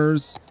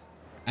gamers,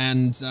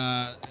 and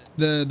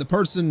the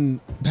person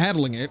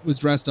paddling it was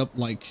dressed up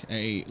like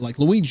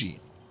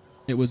Luigi.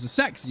 It was a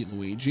sexy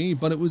Luigi,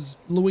 but it was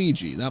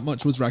Luigi. That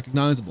much was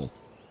recognizable.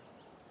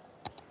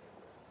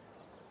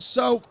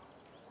 So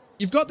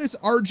you've got this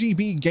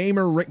RGB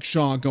gamer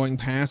rickshaw going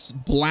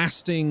past,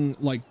 blasting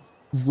like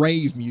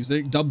rave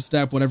music,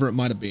 dubstep, whatever it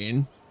might have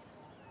been.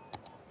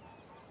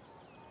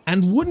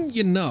 And wouldn't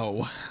you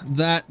know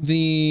that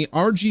the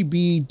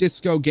RGB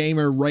disco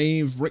gamer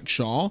rave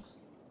rickshaw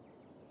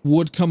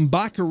would come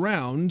back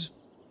around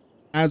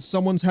as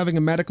someone's having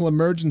a medical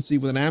emergency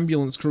with an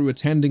ambulance crew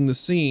attending the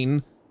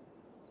scene,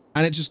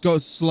 and it just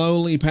goes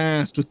slowly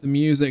past with the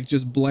music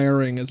just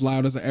blaring as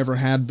loud as it ever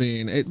had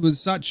been. It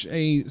was such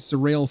a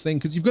surreal thing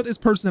because you've got this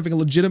person having a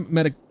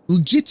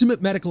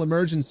legitimate medical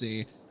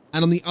emergency,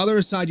 and on the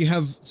other side you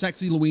have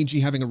sexy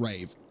Luigi having a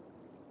rave.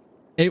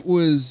 It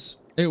was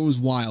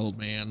wild,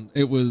 man.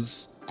 It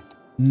was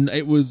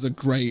a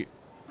great.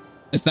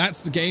 If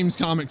that's the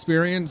Gamescom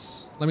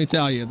experience, let me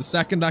tell you, the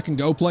second I can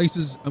go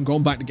places, I'm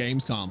going back to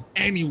Gamescom.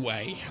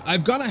 Anyway,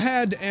 I've gone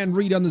ahead and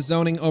redone the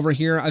zoning over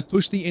here. I've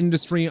pushed the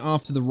industry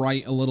off to the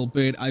right a little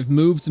bit. I've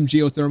moved some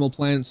geothermal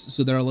plants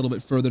so they're a little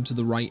bit further to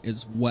the right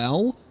as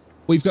well.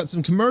 We've got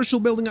some commercial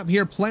building up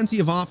here, plenty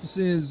of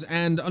offices,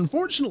 and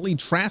unfortunately,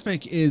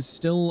 traffic is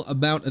still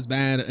about as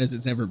bad as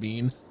it's ever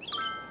been.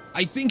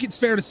 I think it's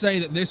fair to say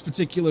that this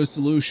particular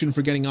solution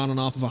for getting on and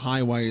off of a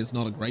highway is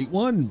not a great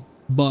one,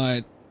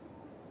 but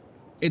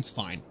it's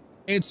fine.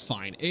 It's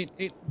fine.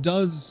 It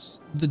does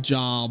the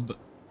job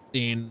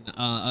in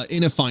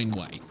a fine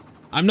way.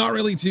 I'm not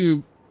really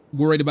too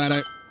worried about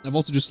it. I've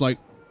also just like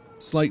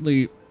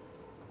slightly,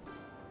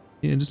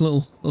 yeah, just a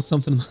little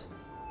something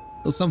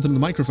in the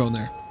microphone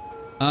there.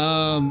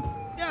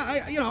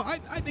 Yeah,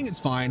 I think it's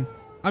fine.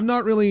 I'm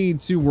not really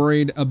too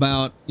worried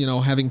about, you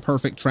know, having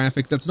perfect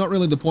traffic. That's not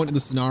really the point of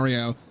the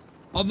scenario.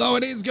 Although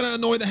it is going to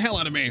annoy the hell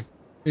out of me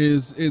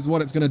is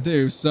what it's going to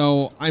do.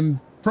 So I'm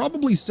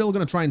probably still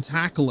going to try and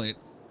tackle it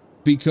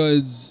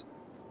because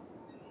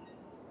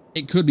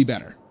it could be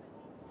better.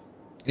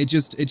 It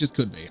just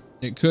could be.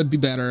 It could be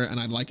better, and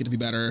I'd like it to be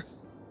better.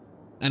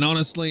 And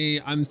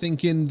honestly, I'm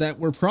thinking that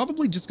we're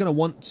probably just going to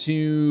want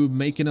to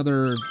make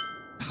another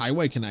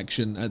highway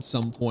connection at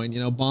some point, you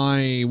know,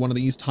 buy one of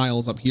these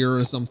tiles up here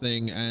or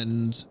something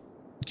and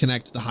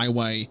connect the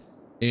highway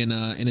in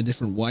a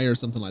different way or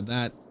something like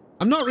that.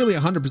 I'm not really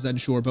 100%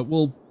 sure, but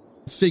we'll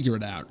figure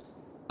it out.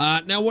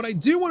 Now, what I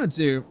do want to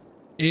do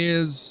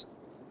is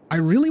I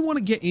really want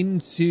to get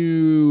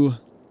into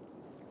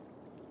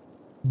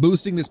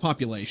boosting this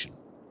population,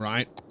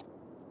 right?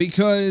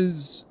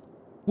 Because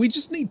we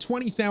just need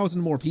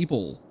 20,000 more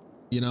people,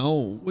 you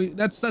know,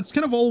 that's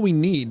kind of all we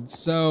need.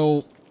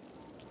 So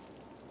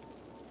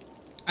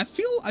I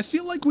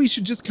feel like we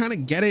should just kind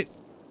of get it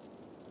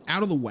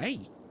out of the way.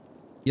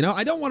 You know,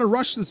 I don't want to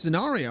rush the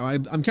scenario.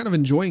 I'm kind of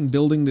enjoying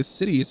building this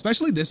city,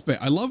 especially this bit.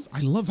 I love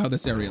how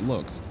this area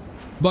looks,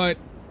 but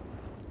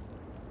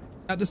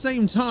at the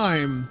same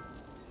time,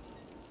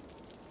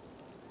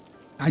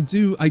 I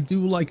do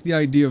like the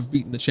idea of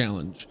beating the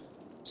challenge.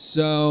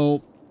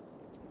 So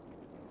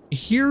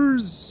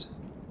here's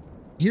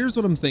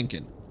what I'm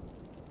thinking.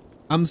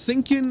 I'm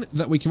thinking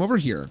that we come over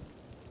here,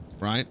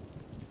 right?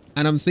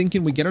 And I'm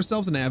thinking we get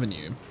ourselves an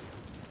avenue.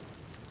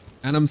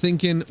 And I'm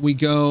thinking we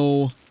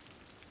go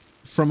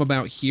from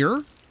about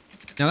here.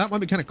 Now that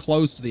might be kind of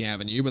close to the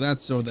avenue, but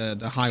that's, or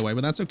the highway,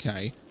 but that's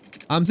okay.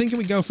 I'm thinking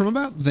we go from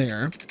about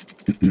there.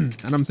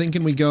 And I'm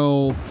thinking we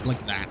go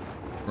like that,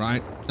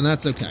 right? And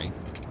that's okay.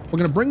 We're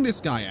going to bring this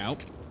guy out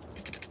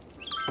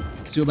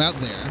to about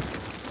there.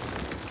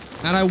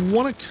 And I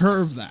want to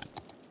curve that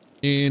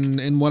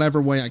in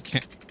whatever way I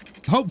can.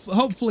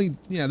 Hopefully,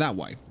 yeah, that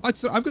way.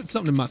 I've got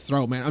something in my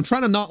throat, man. I'm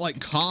trying to not like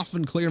cough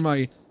and clear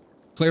my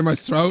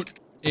throat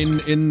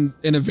in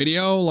a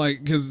video,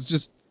 like, because it's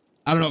just,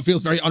 I don't know, it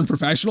feels very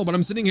unprofessional, but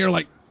I'm sitting here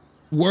like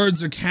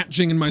words are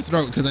catching in my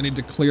throat because I need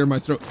to clear my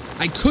throat.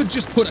 I could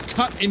just put a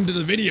cut into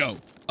the video.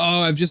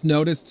 Oh, I've just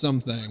noticed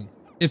something.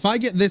 If I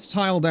get this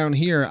tile down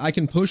here, I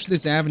can push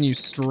this avenue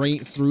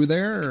straight through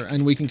there,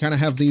 and we can kind of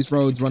have these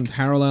roads run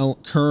parallel,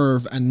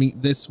 curve, and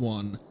meet this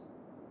one.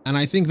 And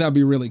I think that'd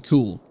be really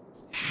cool.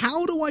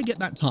 How do I get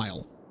that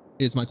tile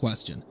is my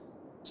question.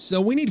 So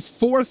we need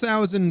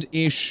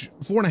 4,000-ish,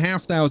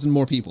 4,500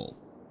 more people.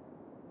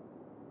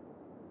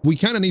 We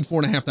kind of need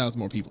 4,500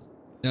 more people.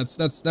 That's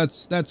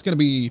going to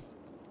be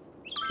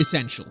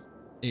essential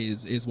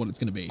is what it's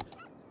going to be.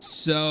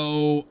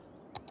 So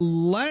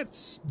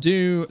let's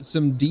do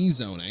some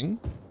dezoning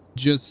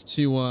just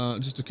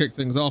to kick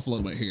things off a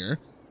little bit here,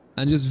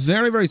 and just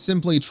very, very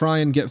simply try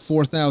and get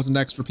 4,000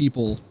 extra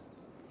people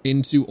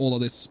into all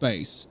of this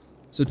space.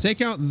 So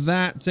take out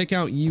that, take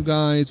out you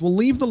guys. We'll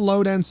leave the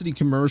low density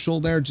commercial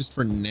there just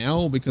for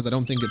now, because I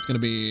don't think it's going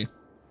to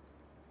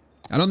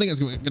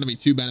be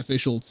too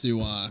beneficial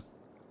to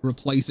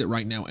replace it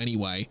right now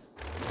anyway.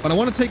 But I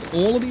want to take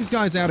all of these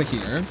guys out of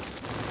here,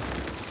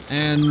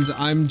 and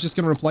I'm just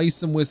going to replace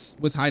them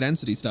with high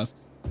density stuff.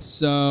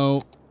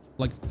 So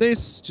like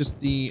this, just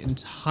the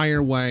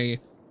entire way,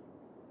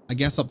 I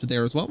guess up to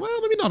there as well.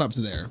 Well, maybe not up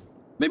to there.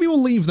 Maybe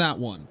we'll leave that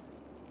one,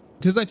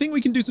 because I think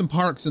we can do some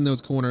parks in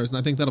those corners, and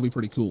I think that'll be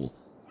pretty cool.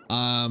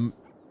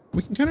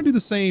 We can kind of do the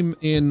same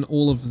in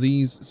all of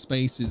these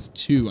spaces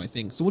too, I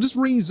think. So we'll just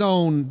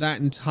rezone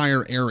that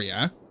entire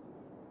area.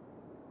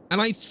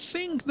 And I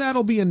think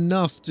that'll be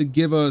enough to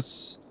give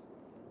us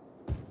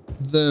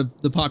the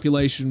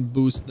population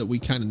boost that we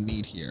kind of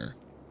need here,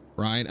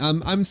 right?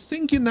 I'm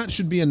thinking that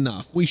should be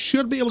enough. We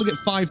should be able to get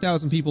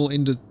 5,000 people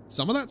into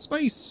some of that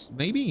space,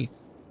 maybe.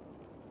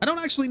 I don't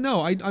actually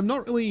know. I'm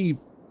not really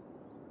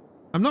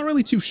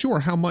too sure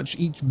how much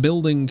each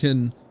building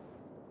can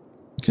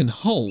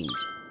hold.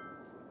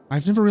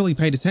 I've never really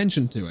paid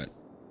attention to it.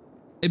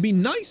 It'd be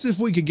nice if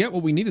we could get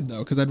what we needed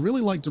though, because I'd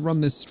really like to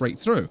run this straight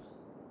through.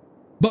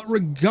 But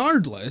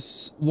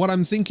regardless, what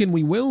I'm thinking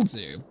we will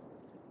do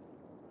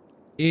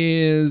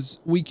is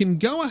we can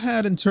go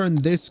ahead and turn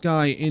this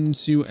guy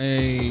into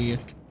a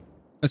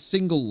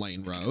single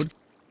lane road.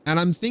 And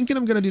I'm thinking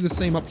I'm going to do the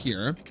same up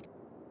here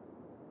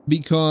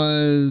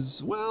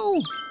because,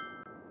 well,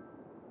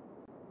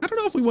 I don't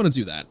know if we want to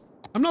do that.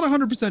 I'm not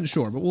 100%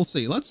 sure, but we'll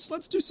see.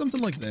 Let's do something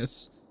like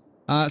this.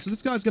 So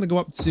this guy's going to go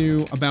up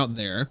to about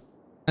there.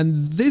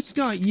 And this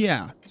guy,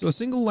 yeah. So a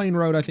single lane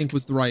road, I think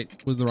was the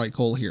right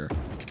call here.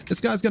 This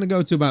guy's going to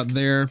go to about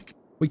there.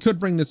 We could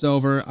bring this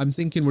over. I'm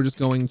thinking we're just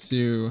going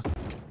to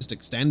just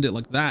extend it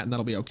like that, and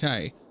that'll be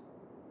okay.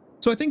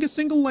 So I think a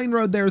single lane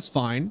road there is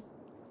fine.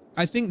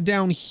 I think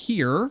down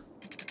here,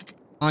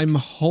 I'm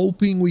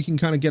hoping we can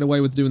kind of get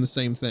away with doing the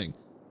same thing.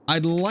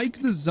 I'd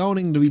like the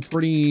zoning to be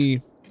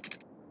pretty...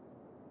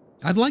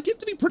 I'd like it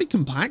to be pretty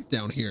compact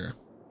down here,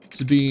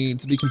 to be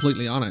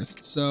completely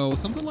honest. So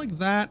something like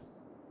that.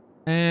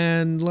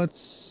 And let's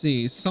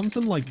see,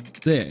 something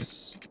like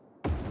this.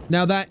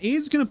 Now that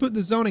is going to put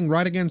the zoning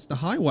right against the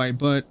highway,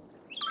 but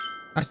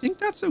I think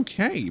that's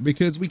okay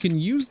because we can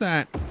use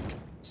that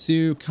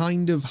to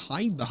kind of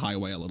hide the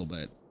highway a little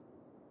bit.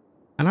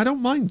 And I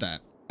don't mind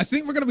that. I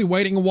think we're going to be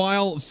waiting a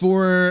while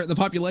for the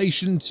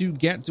population to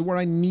get to where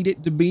I need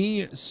it to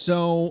be.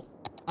 So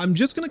I'm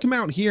just going to come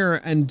out here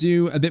and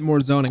do a bit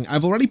more zoning.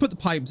 I've already put the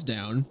pipes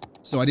down,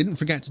 so I didn't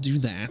forget to do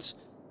that.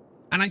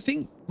 And I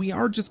think we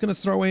are just going to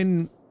throw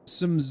in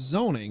some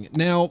zoning.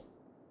 Now,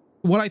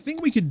 what I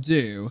think we could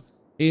do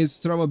is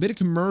throw a bit of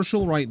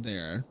commercial right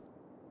there.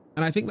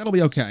 And I think that'll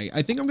be okay.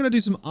 I think I'm going to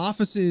do some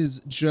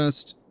offices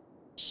just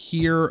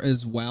here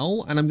as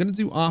well. And I'm going to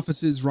do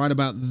offices right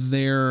about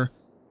there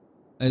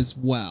as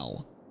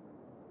well.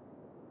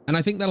 And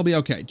I think that'll be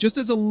okay. Just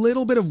as a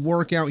little bit of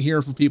work out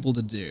here for people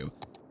to do.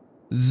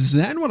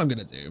 Then what I'm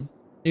going to do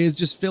is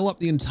just fill up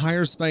the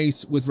entire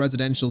space with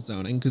residential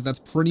zoning, because that's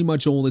pretty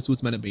much all this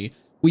was meant to be.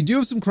 We do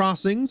have some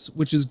crossings,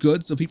 which is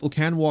good, so people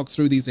can walk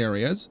through these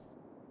areas.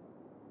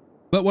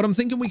 But what I'm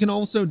thinking we can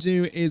also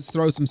do is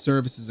throw some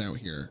services out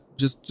here.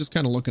 Just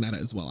kind of looking at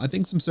it as well. I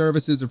think some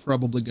services are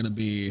probably going to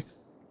be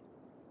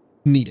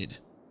needed,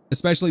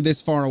 especially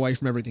this far away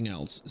from everything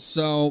else.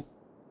 So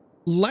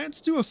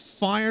let's do a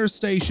fire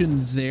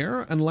station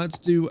there, and let's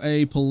do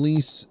a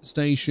police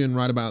station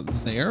right about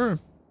there.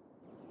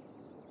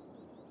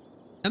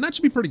 And that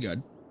should be pretty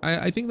good.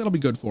 I think that'll be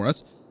good for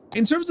us.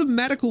 In terms of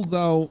medical,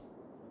 though,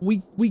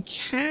 we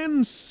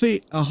can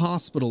fit a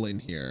hospital in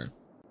here.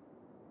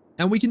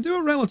 And we can do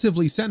it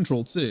relatively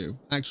central, too,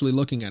 actually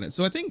looking at it.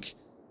 So I think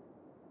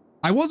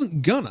I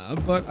wasn't gonna,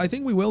 but I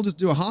think we will just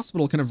do a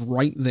hospital kind of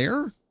right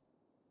there.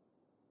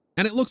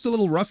 And it looks a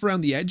little rough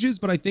around the edges,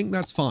 but I think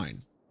that's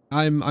fine.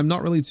 I'm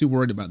not really too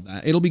worried about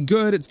that. It'll be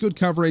good. It's good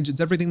coverage.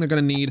 It's everything they're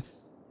going to need.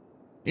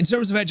 In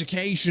terms of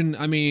education,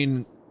 I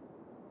mean,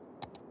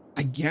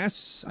 I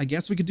guess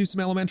we could do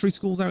some elementary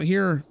schools out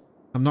here.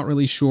 I'm not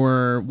really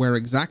sure where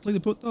exactly to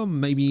put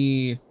them.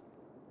 Maybe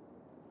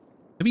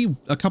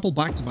a couple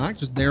back to back,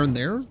 just there and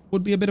there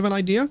would be a bit of an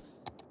idea.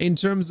 In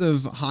terms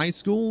of high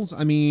schools,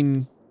 I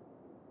mean,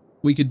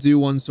 we could do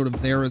one sort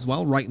of there as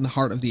well, right in the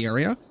heart of the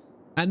area.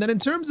 And then in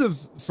terms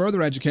of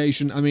further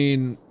education, I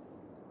mean,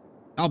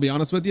 I'll be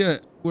honest with you,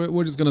 we're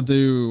probably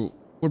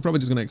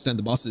just going to extend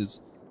the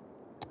buses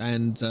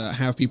and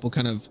have people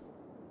kind of,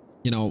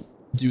 you know,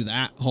 do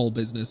that whole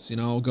business, you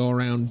know, go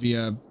around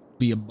via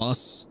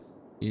bus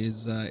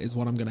is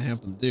what I'm going to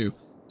have them do.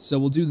 So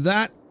we'll do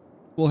that.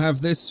 We'll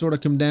have this sort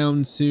of come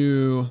down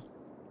to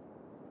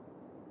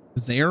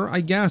there,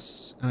 I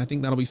guess. And I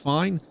think that'll be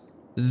fine.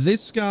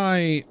 This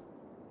guy,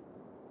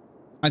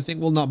 I think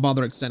we'll not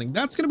bother extending.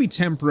 That's going to be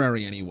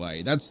temporary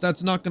anyway.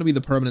 That's not going to be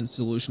the permanent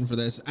solution for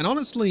this. And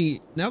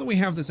honestly, now that we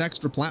have this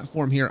extra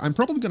platform here, I'm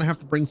probably going to have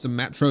to bring some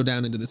metro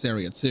down into this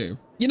area too.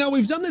 You know,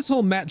 we've done this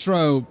whole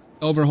metro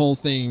overhaul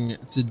thing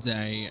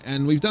today,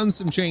 and we've done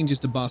some changes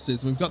to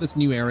buses, and we've got this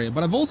new area,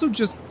 but I've also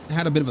just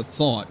had a bit of a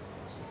thought.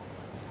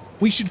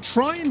 We should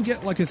try and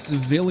get like a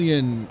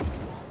civilian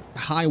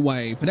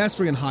highway,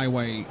 pedestrian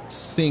highway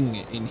thing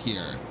in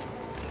here,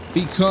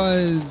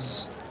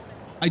 because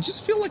I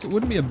just feel like it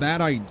wouldn't be a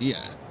bad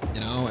idea, you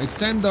know,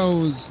 extend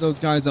those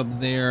guys up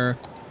there,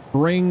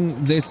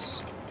 bring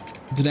this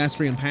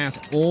pedestrian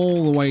path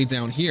all the way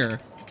down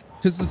here,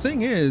 because the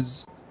thing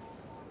is,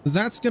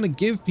 that's going to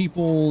give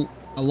people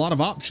a lot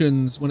of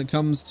options when it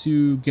comes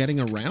to getting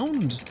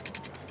around.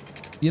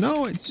 You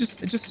know, it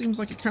just seems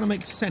like it kind of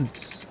makes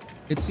sense.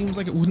 It seems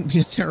like it wouldn't be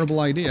a terrible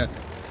idea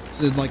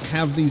to like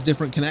have these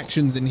different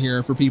connections in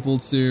here for people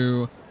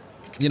to,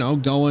 you know,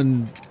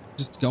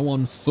 just go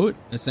on foot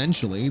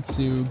essentially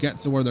to get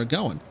to where they're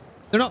going.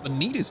 They're not the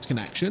neatest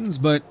connections,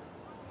 but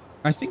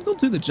I think they'll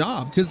do the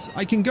job, because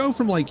I can go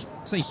from like,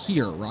 say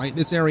here, right?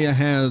 This area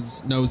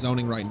has no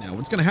zoning right now.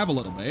 It's going to have a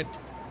little bit,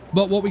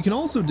 but what we can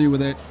also do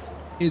with it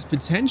is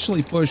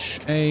potentially push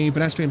a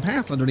pedestrian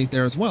path underneath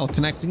there as well,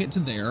 connecting it to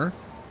there.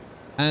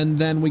 And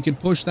then we could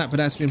push that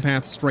pedestrian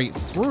path straight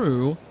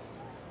through.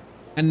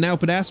 And now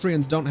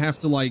pedestrians don't have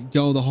to like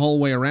go the whole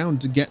way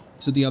around to get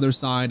to the other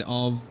side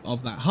of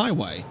that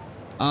highway.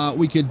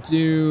 We could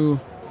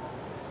do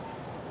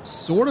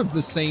sort of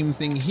the same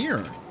thing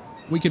here.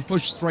 We could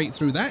push straight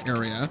through that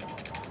area,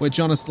 which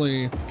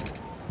honestly,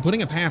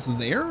 putting a path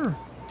there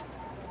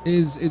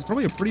is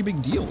probably a pretty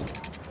big deal.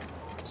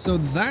 So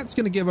that's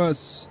going to give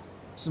us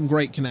some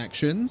great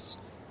connections.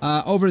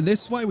 Over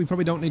this way, we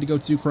probably don't need to go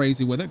too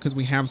crazy with it because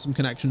we have some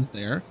connections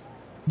there.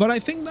 But I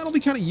think that'll be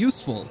kind of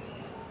useful,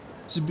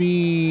 to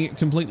be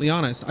completely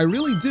honest. I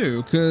really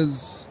do,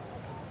 because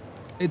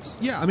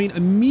it's, yeah, I mean,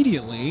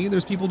 immediately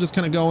there's people just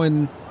kind of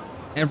going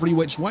every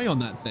which way on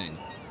that thing.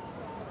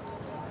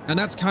 And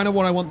that's kind of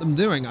what I want them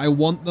doing. I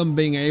want them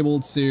being able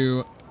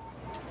to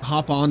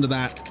hop onto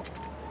that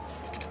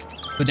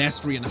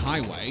pedestrian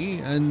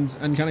highway and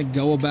kind of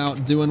go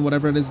about doing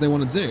whatever it is they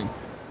want to do.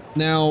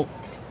 Now,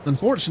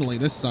 Unfortunately,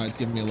 this side's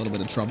giving me a little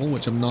bit of trouble,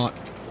 which I'm not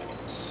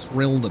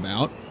thrilled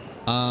about.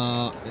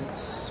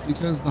 It's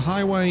because the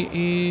highway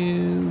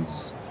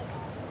is...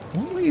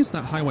 What way is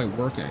that highway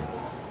working?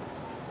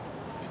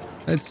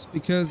 It's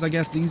because I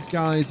guess these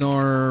guys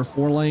are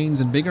 4 lanes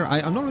and bigger.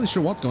 I'm not really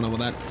sure what's going on with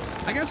that.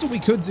 I guess what we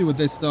could do with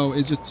this, though,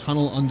 is just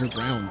tunnel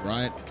underground,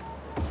 right?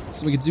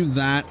 So we could do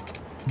that,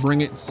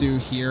 bring it to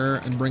here,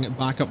 and bring it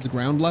back up to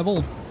ground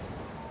level.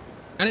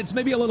 And it's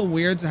maybe a little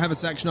weird to have a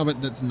section of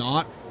it that's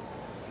not,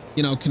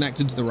 you know,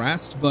 connected to the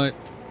rest, but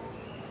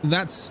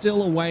that's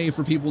still a way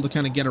for people to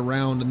kind of get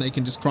around, and they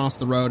can just cross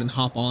the road and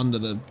hop onto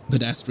the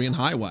pedestrian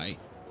highway.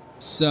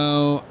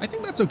 So I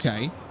think that's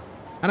okay.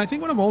 And I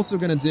think what I'm also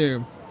going to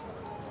do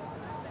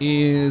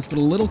is put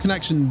a little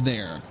connection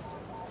there.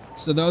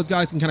 So those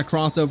guys can kind of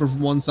cross over from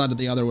one side to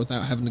the other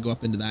without having to go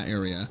up into that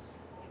area.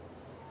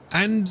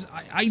 And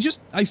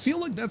I feel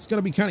like that's going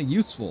to be kind of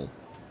useful.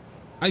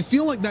 I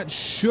feel like that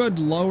should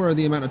lower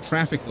the amount of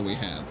traffic that we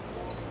have.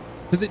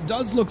 Because it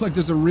does look like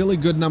there's a really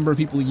good number of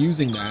people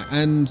using that.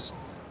 And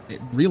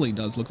it really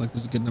does look like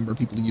there's a good number of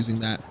people using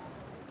that.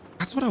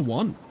 That's what I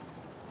want.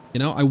 You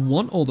know, I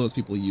want all those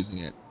people using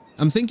it.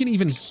 I'm thinking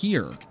even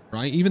here,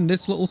 right? Even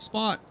this little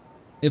spot,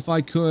 if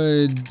I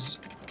could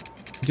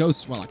go,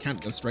 well, I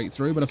can't go straight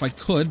through, but if I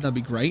could, that'd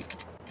be great.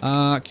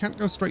 Can't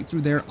go straight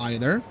through there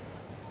either.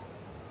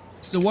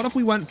 So what if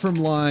we went from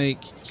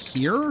like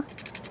here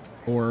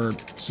or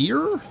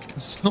here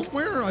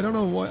somewhere? I don't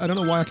know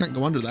why I can't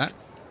go under that.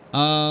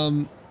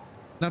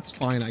 That's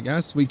fine, I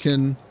guess. We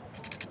can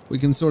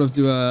sort of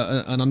do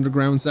an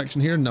underground section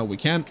here. No, we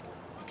can't.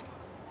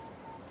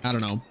 I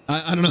don't know.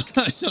 I don't know.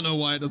 I don't know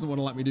why it doesn't want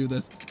to let me do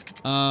this.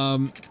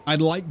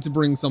 I'd like to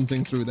bring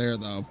something through there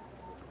though.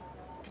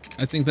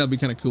 I think that'd be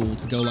kind of cool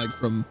to go like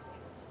from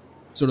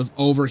sort of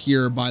over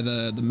here by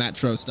the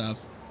metro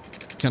stuff,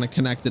 kind of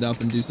connect it up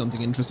and do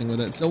something interesting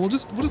with it. So we'll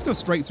just go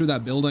straight through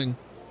that building,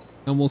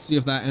 and we'll see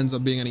if that ends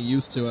up being any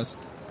use to us.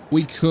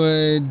 We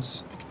could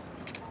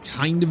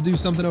kind of do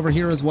something over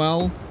here as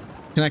well.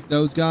 Connect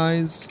those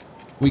guys.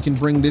 We can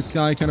bring this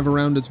guy kind of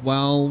around as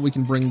well. We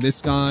can bring this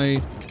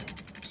guy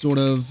sort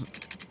of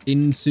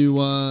into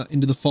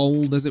the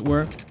fold, as it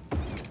were.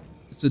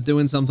 So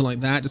doing something like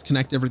that, just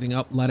connect everything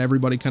up, let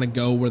everybody kind of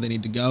go where they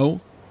need to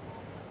go.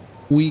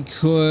 We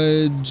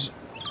could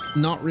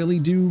not really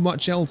do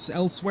much else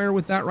elsewhere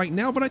with that right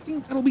now, but I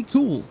think that'll be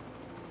cool.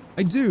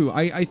 I do.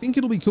 I think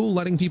it'll be cool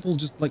letting people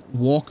just like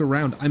walk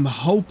around. I'm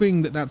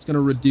hoping that that's going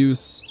to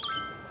reduce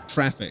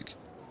traffic.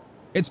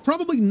 It's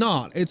probably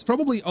not. It's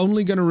probably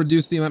only going to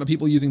reduce the amount of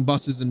people using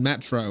buses and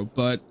metro,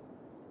 but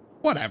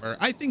whatever.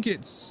 I think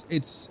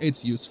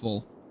it's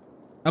useful.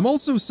 I'm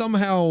also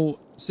somehow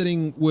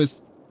sitting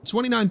with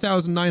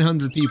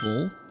 29,900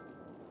 people,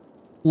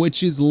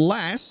 which is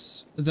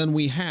less than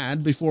we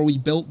had before we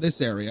built this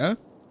area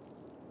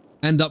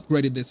and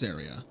upgraded this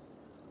area.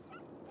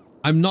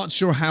 I'm not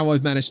sure how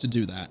I've managed to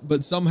do that,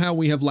 but somehow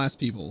we have less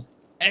people.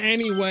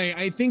 Anyway,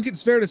 I think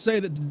it's fair to say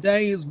that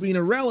today has been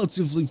a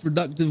relatively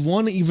productive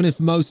one, even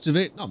if most of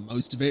it, not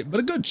most of it, but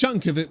a good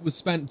chunk of it was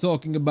spent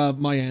talking about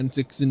my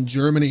antics in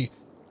Germany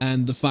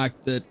and the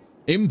fact that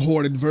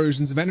imported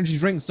versions of energy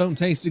drinks don't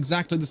taste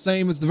exactly the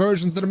same as the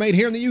versions that are made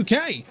here in the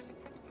UK.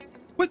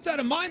 With that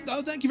in mind,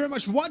 though, thank you very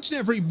much for watching,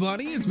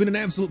 everybody. It's been an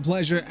absolute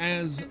pleasure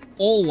as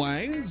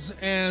always,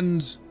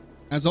 and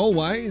as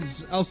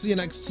always, I'll see you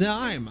next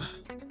time.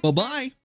 Bye-bye.